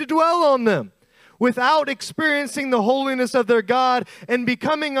continued to dwell on them without experiencing the holiness of their God and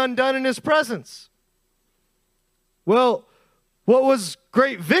becoming undone in his presence. Well, what was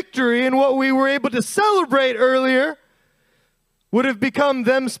great victory and what we were able to celebrate earlier would have become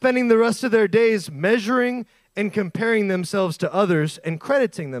them spending the rest of their days measuring and comparing themselves to others and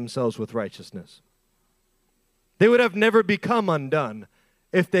crediting themselves with righteousness. They would have never become undone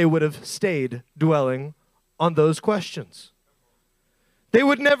if they would have stayed dwelling on those questions. They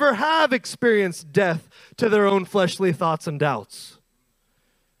would never have experienced death to their own fleshly thoughts and doubts.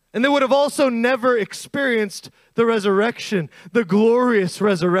 And they would have also never experienced the resurrection, the glorious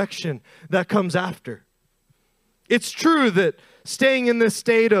resurrection that comes after. It's true that staying in this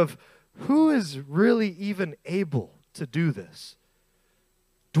state of who is really even able to do this,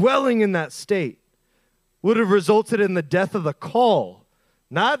 dwelling in that state, would have resulted in the death of the call.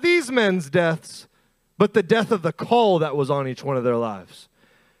 Not these men's deaths, but the death of the call that was on each one of their lives.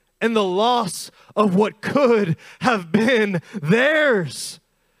 And the loss of what could have been theirs.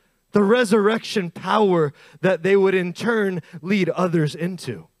 The resurrection power that they would in turn lead others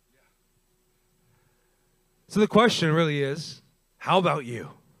into. So the question really is, how about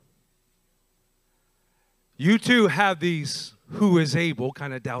you? You too have these who is able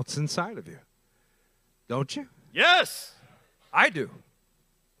kind of doubts inside of you, don't you? Yes, I do.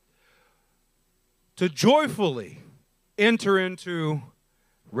 To joyfully enter into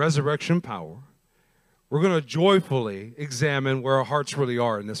resurrection power, we're going to joyfully examine where our hearts really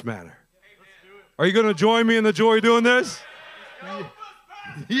are in this matter. Are you going to join me in the joy of doing this?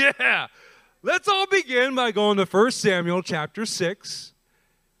 Yeah. Let's all begin by going to 1 Samuel chapter 6.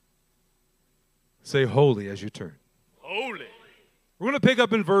 Say holy as you turn. Holy. We're going to pick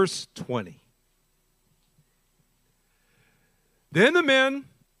up in verse 20. Then the men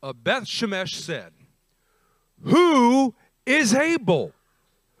of Beth Shemesh said, who is able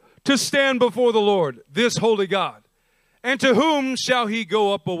to stand before the Lord, this holy God? And to whom shall he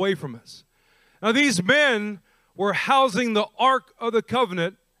go up away from us? Now these men were housing the Ark of the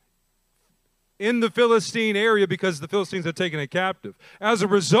Covenant in the Philistine area because the Philistines had taken it captive. As a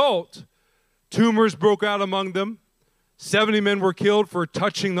result, tumors broke out among them. 70 men were killed for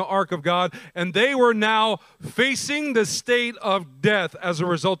touching the Ark of God, and they were now facing the state of death as a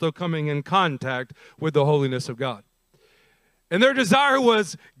result of coming in contact with the holiness of God. And their desire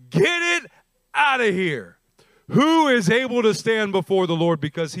was, get it out of here. Who is able to stand before the Lord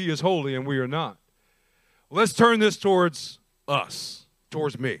because he is holy and we are not? Let's turn this towards us,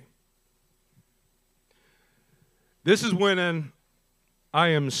 towards me. This is when I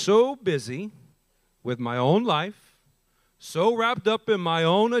am so busy with my own life, so wrapped up in my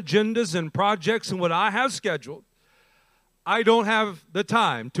own agendas and projects and what I have scheduled, I don't have the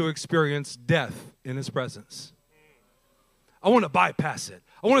time to experience death in his presence. I want to bypass it.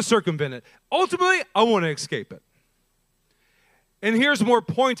 I want to circumvent it. Ultimately, I want to escape it. And here's more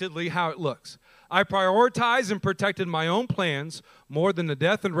pointedly how it looks. I prioritized and protected my own plans more than the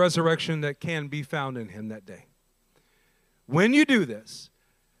death and resurrection that can be found in him that day. When you do this,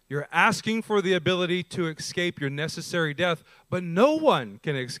 you're asking for the ability to escape your necessary death, but no one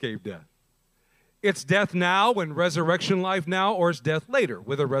can escape death. It's death now and resurrection life now, or it's death later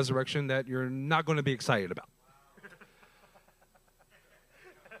with a resurrection that you're not going to be excited about.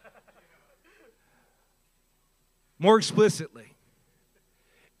 More explicitly,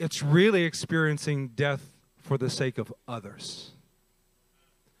 it's really experiencing death for the sake of others.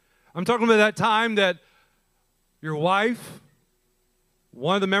 I'm talking about that time that your wife,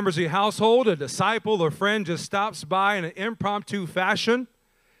 one of the members of your household, a disciple or friend just stops by in an impromptu fashion,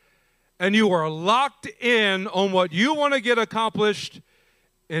 and you are locked in on what you want to get accomplished,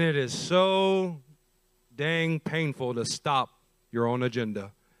 and it is so dang painful to stop your own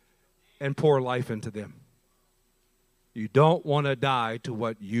agenda and pour life into them. You don't want to die to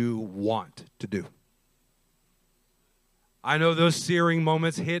what you want to do. I know those searing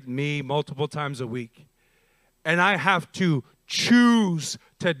moments hit me multiple times a week, and I have to choose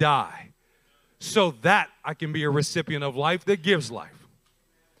to die so that I can be a recipient of life that gives life.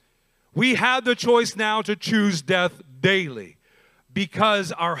 We have the choice now to choose death daily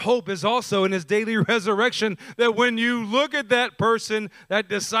because our hope is also in his daily resurrection, that when you look at that person, that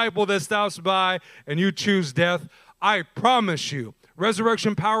disciple that stops by, and you choose death, I promise you,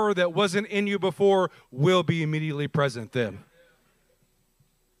 resurrection power that wasn't in you before will be immediately present then.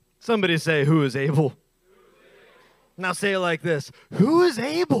 Somebody say, who is able? Now say it like this. Who is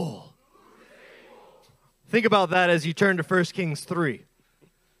able? Think about that as you turn to 1 Kings 3.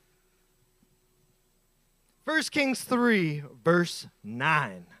 1 Kings 3, verse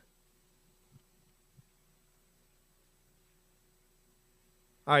 9.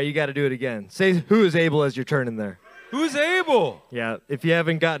 All right, you got to do it again. Say, who is able as you're turning there. Who's able? Yeah, if you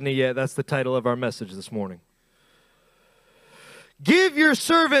haven't gotten it yet, that's the title of our message this morning. Give your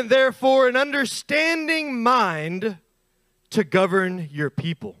servant, therefore, an understanding mind to govern your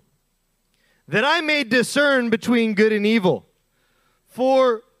people, that I may discern between good and evil.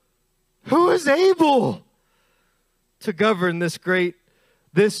 For who is able to govern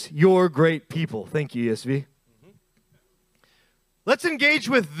this your great people? Thank you, ESV. Let's engage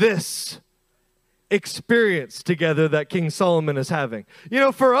with this experience together that King Solomon is having. You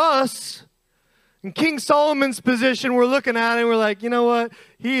know, for us, in King Solomon's position, we're looking at it and we're like, you know what?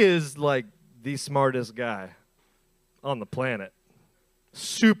 He is like the smartest guy on the planet.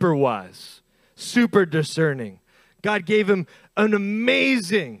 Super wise, super discerning. God gave him an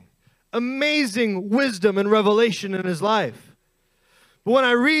amazing wisdom and revelation in his life. But when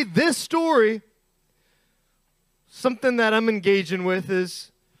I read this story, something that I'm engaging with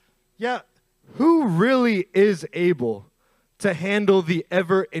is, who really is able to handle the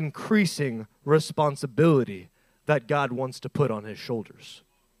ever-increasing responsibility that God wants to put on his shoulders?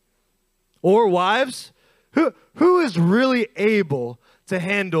 Or wives, who is really able to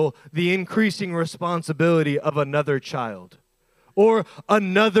handle the increasing responsibility of another child? Or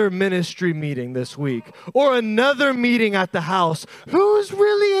another ministry meeting this week? Or another meeting at the house? Who's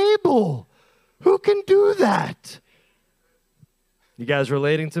really able? Who can do that? You guys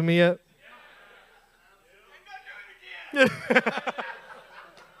relating to me yet? I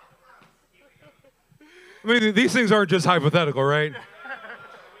mean, these things aren't just hypothetical, right?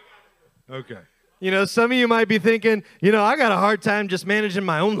 Okay. You know, some of you might be thinking, I got a hard time just managing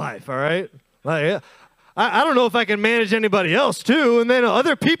my own life, all right? Like, I don't know if I can manage anybody else too, and then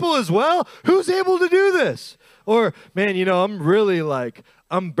other people as well. Who's able to do this? Or, man,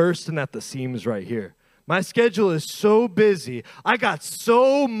 I'm bursting at the seams right here. My schedule is so busy. I got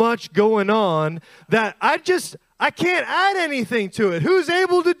so much going on that I can't add anything to it. Who's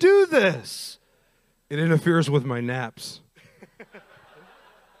able to do this? It interferes with my naps.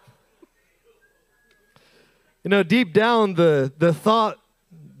 Deep down, the thought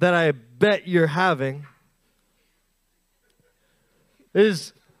that I bet you're having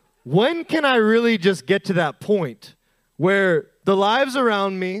is, when can I really just get to that point where the lives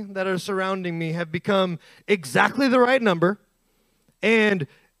around me that are surrounding me have become exactly the right number and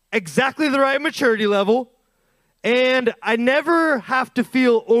exactly the right maturity level, and I never have to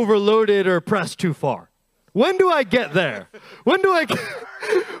feel overloaded or pressed too far? When do I get there? When do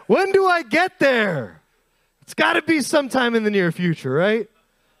I get there? It's got to be sometime in the near future, right?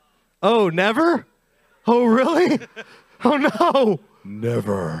 Oh, never? Oh, really? Oh, no.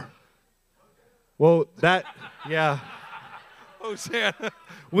 Never. Well, yeah. Hosanna.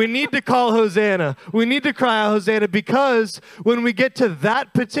 We need to call Hosanna. We need to cry out Hosanna, because when we get to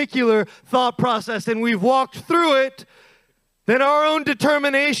that particular thought process and we've walked through it, then our own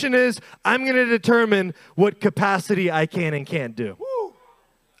determination is, I'm going to determine what capacity I can and can't do.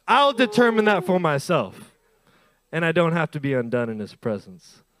 I'll determine that for myself. And I don't have to be undone in his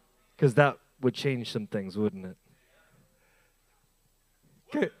presence, because that would change some things, wouldn't it?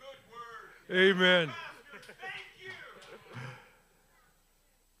 Okay. Amen.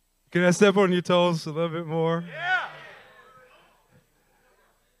 Can I step on your toes a little bit more? Yeah.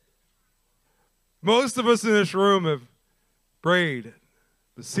 Most of us in this room have prayed,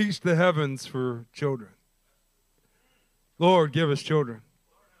 beseeched the heavens for children. Lord, give us children.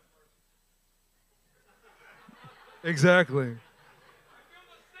 Exactly.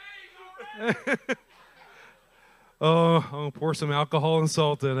 Oh, I'm going to pour some alcohol and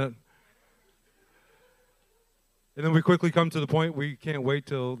salt in it. And then we quickly come to the point we can't wait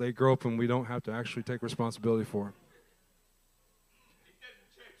till they grow up and we don't have to actually take responsibility for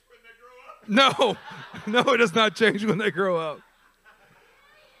them. No, it does not change when they grow up.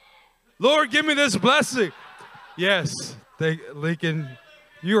 Lord, give me this blessing. Yes, Lincoln,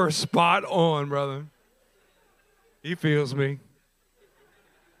 you are spot on, brother. He feels me.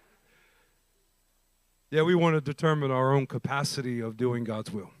 Yeah, we want to determine our own capacity of doing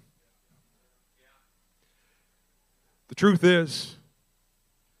God's will. The truth is,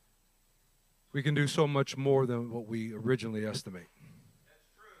 we can do so much more than what we originally estimate.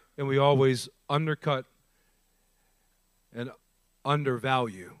 And we always undercut and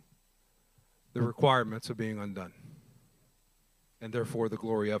undervalue the requirements of being undone, and therefore the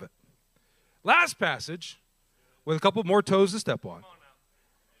glory of it. Last passage, with a couple more toes to step on,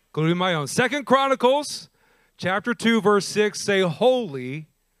 including my own. 2 Chronicles, chapter 2, verse 6, say holy.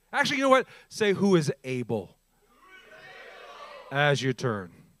 Actually, you know what? Say who is able. As you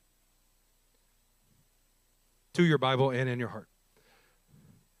turn to your Bible and in your heart.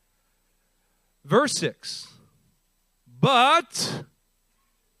 Verse 6. But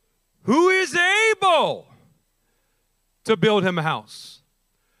who is able to build him a house,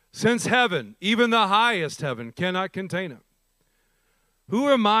 since heaven, even the highest heaven, cannot contain him? Who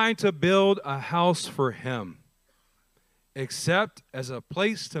am I to build a house for him, except as a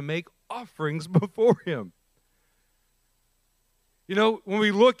place to make offerings before him? You know, when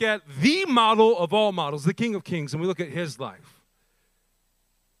we look at the model of all models, the King of Kings, and we look at his life,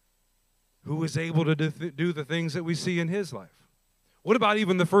 who is able to do the things that we see in his life? What about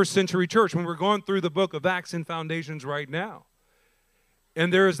even the first century church, when we're going through the book of Acts and Foundations right now?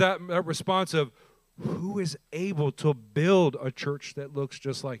 And there is that response of, who is able to build a church that looks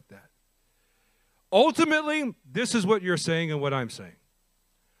just like that? Ultimately, this is what you're saying and what I'm saying.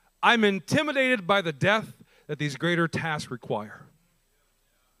 I'm intimidated by the depth that these greater tasks require.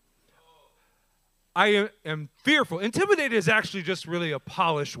 I am fearful. Intimidated is actually just really a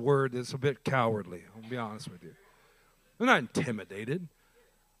polished word that's a bit cowardly. I'll be honest with you. I'm not intimidated.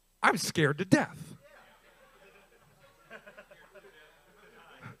 I'm scared to death.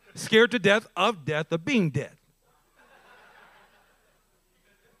 Scared to death, of being dead.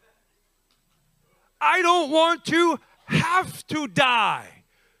 I don't want to have to die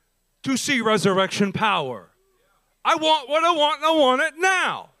to see resurrection power. I want what I want, and I want it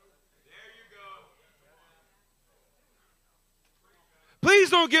now. Please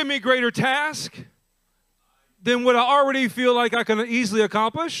don't give me greater task than what I already feel like I can easily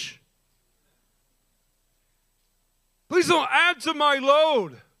accomplish. Please don't add to my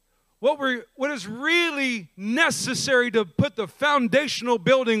load what is really necessary to put the foundational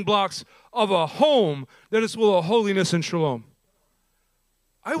building blocks of a home that is full of holiness and shalom.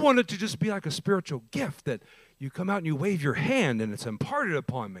 I want it to just be like a spiritual gift that you come out and you wave your hand and it's imparted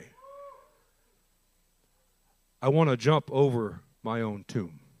upon me. I want to jump over my own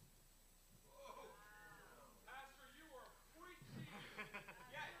tomb.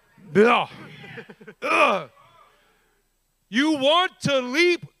 You want to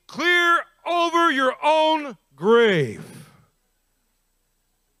leap clear over your own grave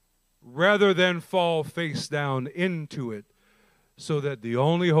rather than fall face down into it, so that the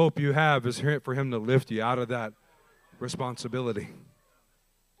only hope you have is for him to lift you out of that responsibility.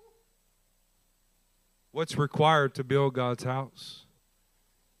 What's required to build God's house?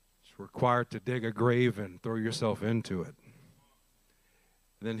 It's required to dig a grave and throw yourself into it.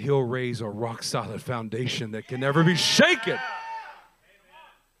 And then he'll raise a rock-solid foundation that can never be shaken.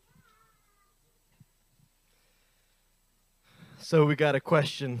 So we got a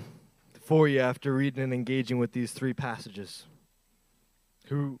question for you after reading and engaging with these three passages.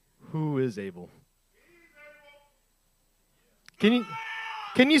 Who is able? Can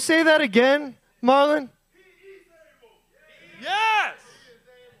you say that again, Marlon? Yes!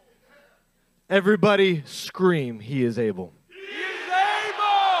 Everybody scream, he is able. He is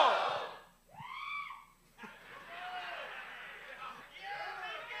able!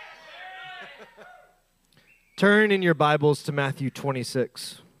 Turn in your Bibles to Matthew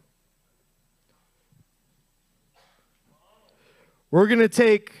 26. We're going to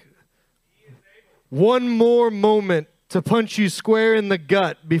take one more moment to punch you square in the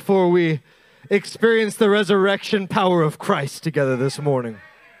gut before we experience the resurrection power of Christ together this morning.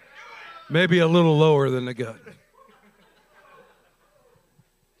 Maybe a little lower than the gut.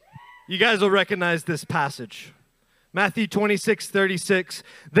 You guys will recognize this passage. Matthew 26:36.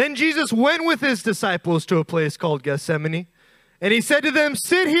 Then Jesus went with his disciples to a place called Gethsemane, and he said to them,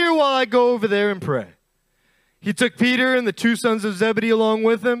 "Sit here while I go over there and pray." He took Peter and the two sons of Zebedee along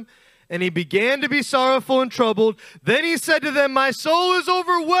with him, and he began to be sorrowful and troubled. Then he said to them, "My soul is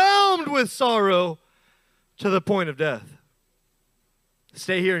overwhelmed with sorrow to the point of death.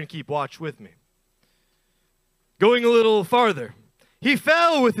 Stay here and keep watch with me." Going a little farther, he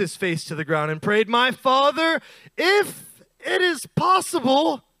fell with his face to the ground and prayed, "My Father, if it is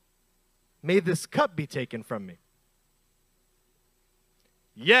possible, may this cup be taken from me.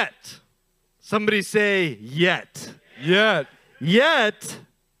 Yet," somebody say, yet. Yet,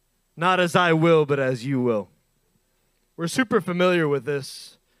 not as I will, but as you will. We're super familiar with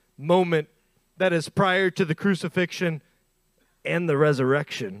this moment that is prior to the crucifixion and the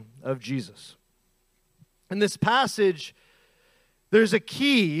resurrection of Jesus. In this passage, there's a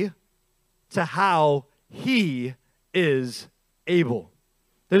key to how he is able.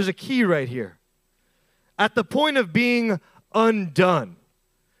 There's a key right here. At the point of being undone,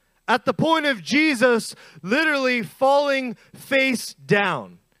 at the point of Jesus literally falling face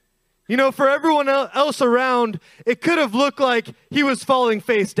down. You know, for everyone else around, it could have looked like he was falling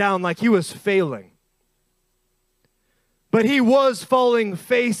face down, like he was failing. But he was falling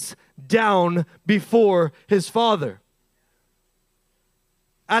face down before his Father.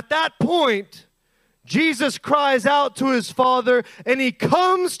 At that point, Jesus cries out to his Father, and he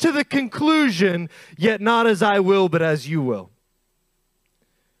comes to the conclusion, "Yet not as I will, but as you will."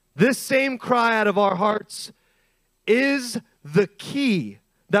 This same cry out of our hearts is the key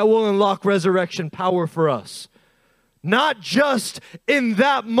that will unlock resurrection power for us. Not just in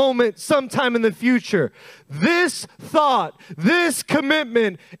that moment, sometime in the future. This thought, this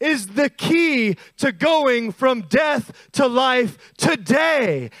commitment is the key to going from death to life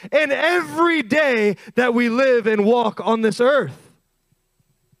today and every day that we live and walk on this earth.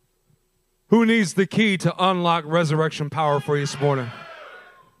 Who needs the key to unlock resurrection power for you this morning?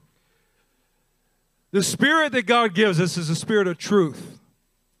 The spirit that God gives us is a spirit of truth.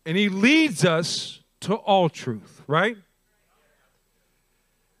 And he leads us to all truth, right?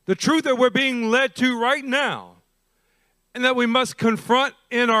 The truth that we're being led to right now and that we must confront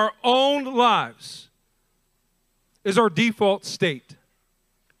in our own lives is our default state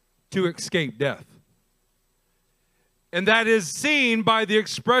to escape death. And that is seen by the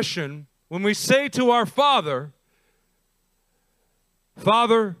expression when we say to our Father,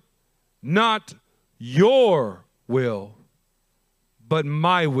 "Father, not your will, but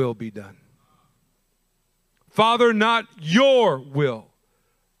my will be done." Father, not your will,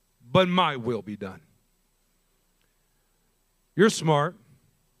 but my will be done. You're smart.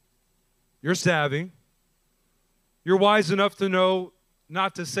 You're savvy. You're wise enough to know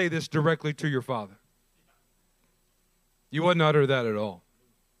not to say this directly to your father. You wouldn't utter that at all.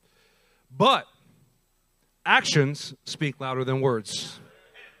 But actions speak louder than words.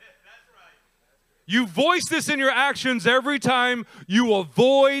 You voice this in your actions every time you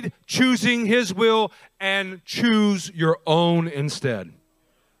avoid choosing his will and choose your own instead.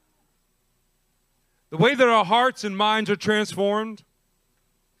 The way that our hearts and minds are transformed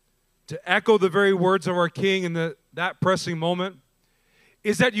to echo the very words of our King in that pressing moment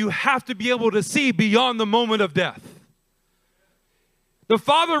is that you have to be able to see beyond the moment of death. The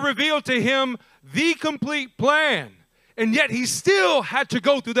Father revealed to him the complete plan, and yet he still had to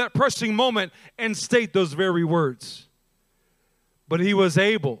go through that pressing moment and state those very words. But he was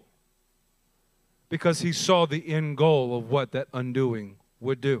able because he saw the end goal of what that undoing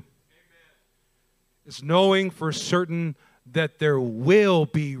would do. Amen. It's knowing for certain that there will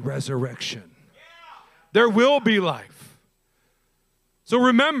be resurrection. There will be life. So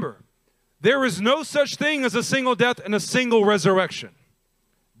remember, there is no such thing as a single death and a single resurrection.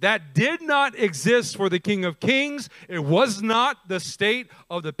 That did not exist for the King of Kings. It was not the state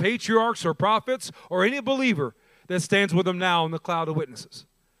of the patriarchs or prophets or any believer that stands with them now in the cloud of witnesses.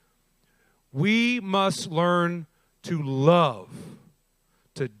 We must learn to love,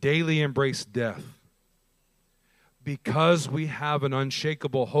 to daily embrace death, because we have an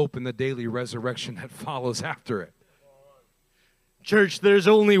unshakable hope in the daily resurrection that follows after it. Church, there's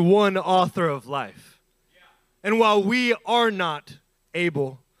only one author of life. And while we are not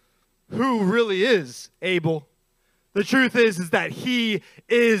able, who really is able? The truth is that he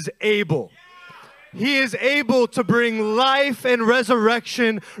is able. He is able to bring life and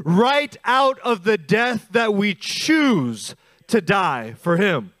resurrection right out of the death that we choose to die for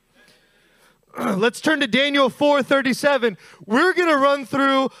him. Let's turn to Daniel 4:37. We're going to run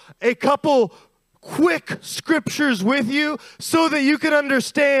through a couple quick scriptures with you so that you can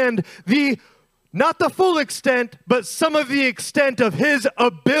understand not the full extent, but some of the extent of his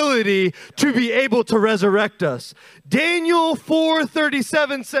ability to be able to resurrect us. Daniel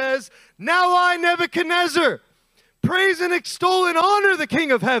 4:37 says, "Now I, Nebuchadnezzar, praise and extol and honor the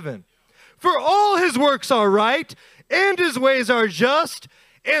King of heaven. For all his works are right, and his ways are just,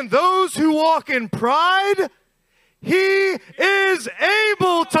 and those who walk in pride, he is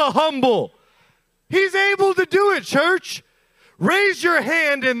able to humble." He's able to do it, church. Raise your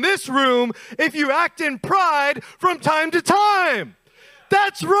hand in this room if you act in pride from time to time.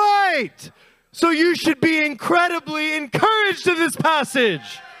 That's right. So you should be incredibly encouraged in this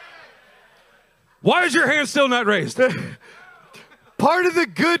passage. Why is your hand still not raised? Part of the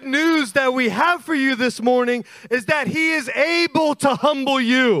good news that we have for you this morning is that he is able to humble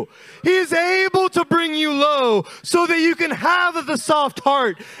you. He is able to bring you low so that you can have the soft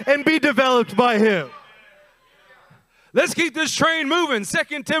heart and be developed by him. Let's keep this train moving.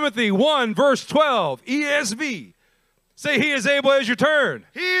 2 Timothy 1, verse 12, ESV. Say, he is able as you turn.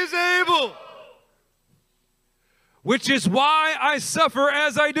 He is able. Which is why I suffer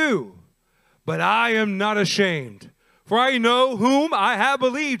as I do. But I am not ashamed. For I know whom I have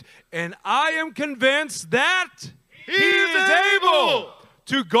believed, and I am convinced that he is able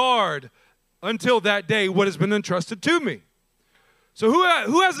to guard until that day what has been entrusted to me. So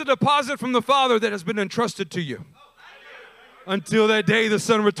who has a deposit from the Father that has been entrusted to you? Until that day the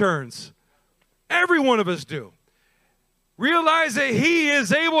Son returns. Every one of us do. Realize that he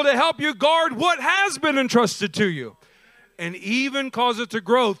is able to help you guard what has been entrusted to you. And even cause it to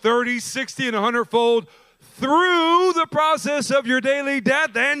grow 30, 60, and 100-fold through the process of your daily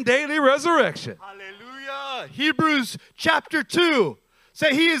death and daily resurrection. Hallelujah. Hebrews chapter 2.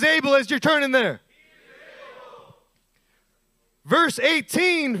 Say, he is able as you're turning there. Verse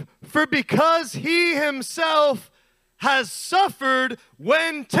 18, for because he himself has suffered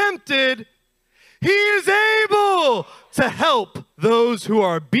when tempted, he is able to help those who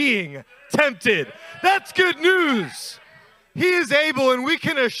are being tempted. That's good news. He is able, and we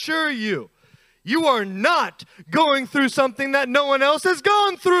can assure you, you are not going through something that no one else has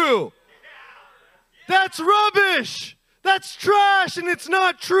gone through. That's rubbish. That's trash, and it's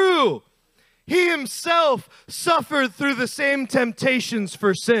not true. He himself suffered through the same temptations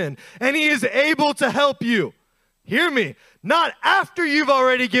for sin, and he is able to help you. Hear me. Not after you've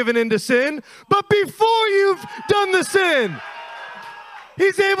already given into sin, but before you've done the sin.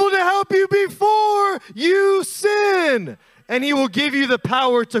 He's able to help you before you sin. And he will give you the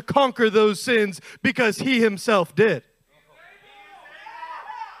power to conquer those sins because he himself did.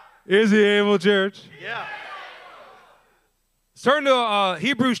 Is he able, church? Yeah. Let's turn to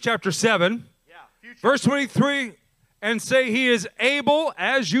Hebrews chapter 7, verse 23 and say, He is able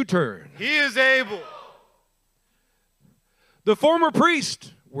as you turn. He is able. The former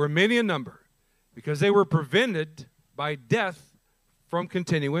priests were many in number because they were prevented by death from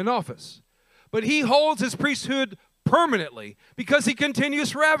continuing in office. But he holds his priesthood permanently because he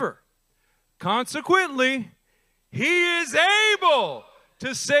continues forever. Consequently, he is able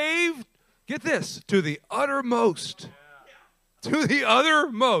to save, get this, to the uttermost. To the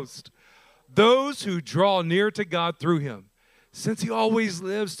uttermost. Those who draw near to God through him, since he always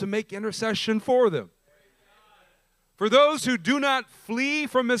lives to make intercession for them. For those who do not flee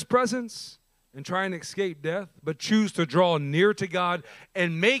from his presence and try and escape death, but choose to draw near to God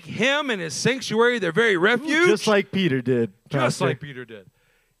and make him and his sanctuary their very refuge. Just like Peter did. Just Pastor. like Peter did.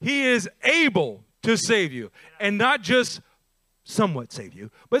 He is able to save you. And not just somewhat save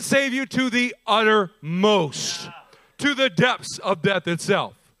you, but save you to the uttermost. To the depths of death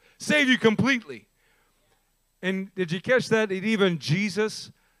itself. Save you completely. And did you catch that? That even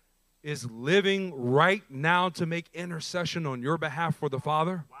Jesus is living right now to make intercession on your behalf for the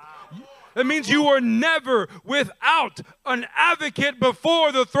Father. Wow. That means you are never without an advocate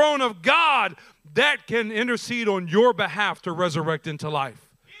before the throne of God that can intercede on your behalf to resurrect into life.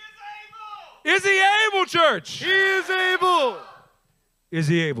 He is able. Is he able, church? He is able. Is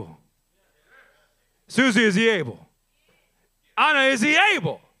he able? Susie, is he able? Anna, is he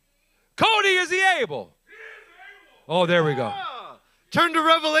able? Cody, is he able? Oh, there we go. Turn to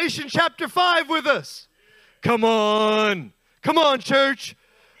Revelation chapter 5 with us. Come on. Come on, church.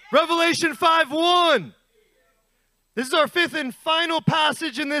 Revelation 5:1. This is our fifth and final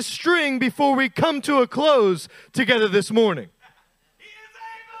passage in this string before we come to a close together this morning. He is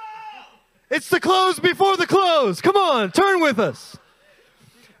able. It's the close before the close. Come on, turn with us.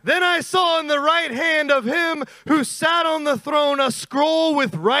 Then I saw in the right hand of him who sat on the throne a scroll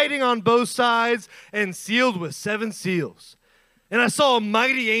with writing on both sides and sealed with 7 seals. And I saw a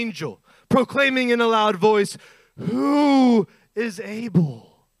mighty angel proclaiming in a loud voice, "Who is able?"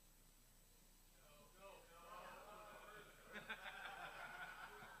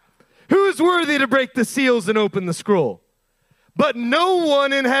 Who is worthy to break the seals and open the scroll? But no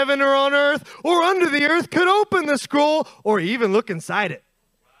one in heaven or on earth or under the earth could open the scroll or even look inside it.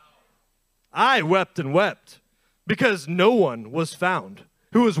 I wept and wept because no one was found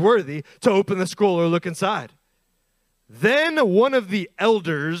who was worthy to open the scroll or look inside. Then one of the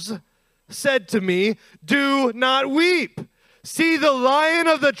elders said to me, "Do not weep. See, the Lion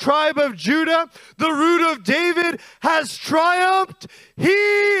of the tribe of Judah, the Root of David, has triumphed. He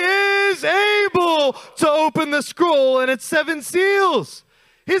is able to open the scroll and its 7 seals."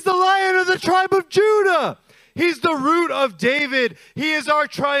 He's the Lion of the tribe of Judah. He's the Root of David. He is our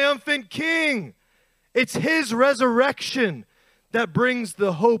triumphant King. It's his resurrection that brings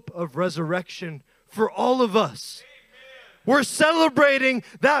the hope of resurrection for all of us. We're celebrating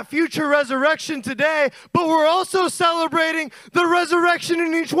that future resurrection today, but we're also celebrating the resurrection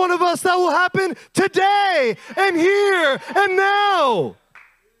in each one of us that will happen today and here and now.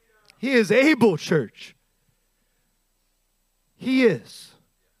 He is able, church. He is.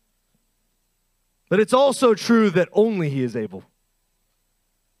 But it's also true that only he is able.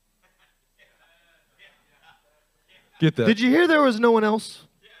 Get that. Did you hear there was no one else?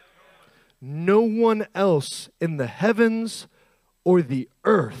 No one else in the heavens or the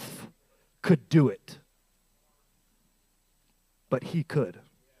earth could do it. But he could.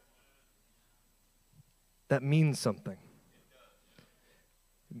 That means something.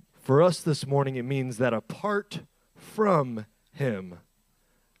 For us this morning, it means that apart from him,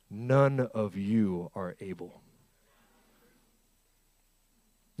 none of you are able.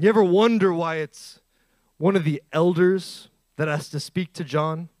 You ever wonder why it's one of the elders that has to speak to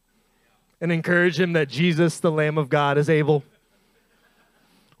John and encourage him that Jesus, the Lamb of God, is able?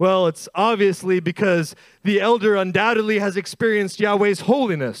 Well, it's obviously because the elder undoubtedly has experienced Yahweh's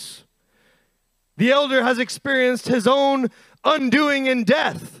holiness. The elder has experienced his own undoing in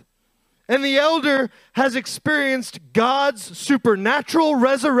death. And the elder has experienced God's supernatural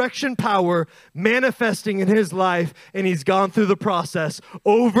resurrection power manifesting in his life, and he's gone through the process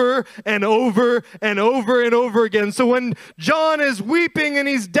over and over and over and over again. So when John is weeping and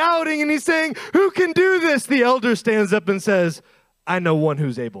he's doubting and he's saying, "Who can do this?" the elder stands up and says, "I know one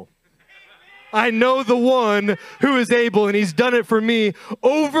who's able. I know the one who is able, and he's done it for me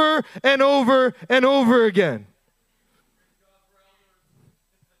over and over and over again."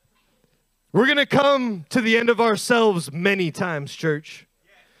 We're going to come to the end of ourselves many times, church.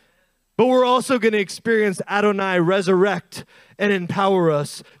 But we're also going to experience Adonai resurrect and empower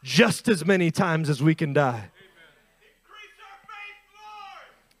us just as many times as we can die.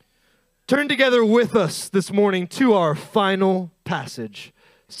 Turn together with us this morning to our final passage,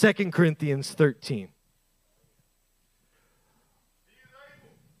 2 Corinthians 13.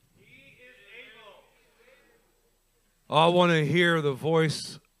 I want to hear the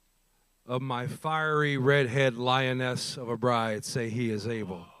voice of my fiery redhead lioness of a bride say, he is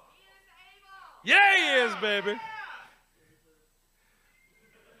able. Yeah, he is, baby.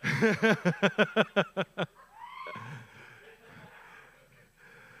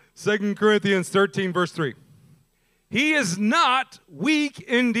 2 Corinthians 13, verse 3. He is not weak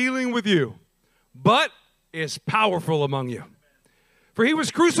in dealing with you, but is powerful among you. For he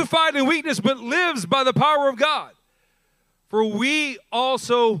was crucified in weakness, but lives by the power of God. For we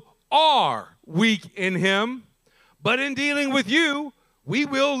also are weak in him, but in dealing with you, we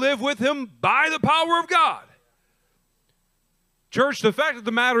will live with him by the power of God. Church, the fact of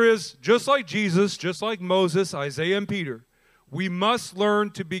the matter is, just like Jesus, just like Moses, Isaiah, and Peter, we must learn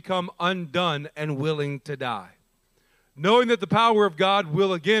to become undone and willing to die. Knowing that the power of God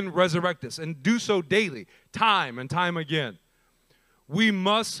will again resurrect us and do so daily, time and time again. We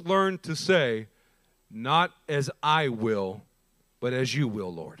must learn to say, not as I will, but as you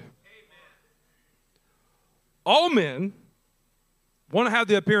will, Lord. Amen. All men want to have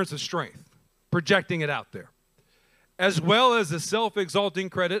the appearance of strength, projecting it out there, as well as the self-exalting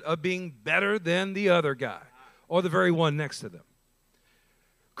credit of being better than the other guy or the very one next to them.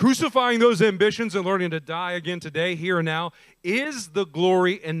 Crucifying those ambitions and learning to die again today, here and now, is the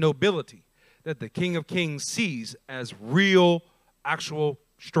glory and nobility that the King of Kings sees as real, actual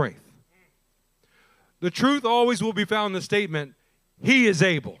strength. The truth always will be found in the statement, he is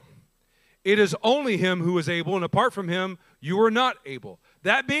able. It is only him who is able, and apart from him, you are not able.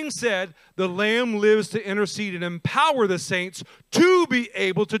 That being said, the Lamb lives to intercede and empower the saints to be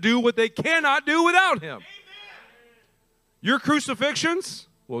able to do what they cannot do without him. Amen. Your crucifixions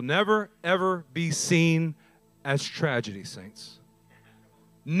will never, ever be seen as tragedies, saints.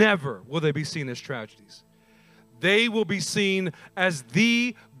 Never will they be seen as tragedies. They will be seen as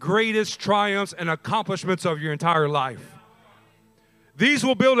the greatest triumphs and accomplishments of your entire life. These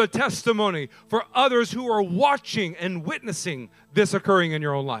will build a testimony for others who are watching and witnessing this occurring in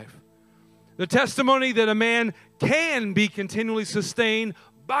your own life. The testimony that a man can be continually sustained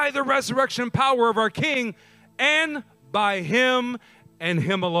by the resurrection power of our King and by him and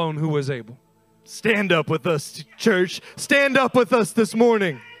him alone who is able. Stand up with us, church. Stand up with us this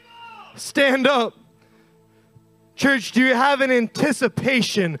morning. Stand up. Church, do you have an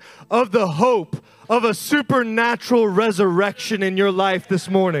anticipation of the hope of a supernatural resurrection in your life this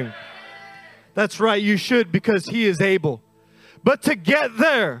morning? That's right, you should, because he is able. But to get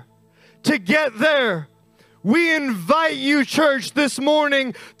there, we invite you, church, this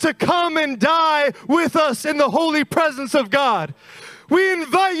morning to come and die with us in the holy presence of God. We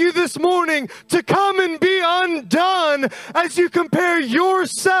invite you this morning to come and be undone as you compare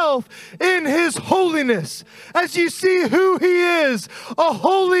yourself in his holiness, as you see who he is, a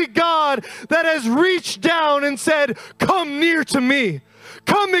holy God that has reached down and said, come near to me.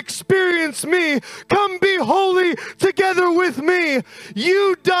 Come experience me. Come be holy together with me.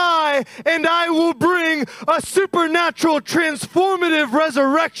 You die and I will bring a supernatural transformative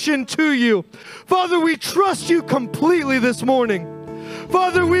resurrection to you. Father, we trust you completely this morning.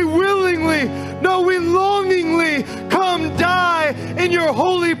 Father, we willingly, no, we longingly come die in your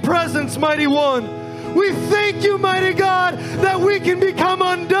holy presence, mighty one. We thank you, mighty God, that we can become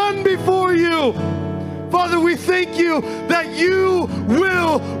undone before you. Father, we thank you that you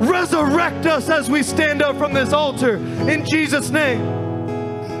will resurrect us as we stand up from this altar. In Jesus' name.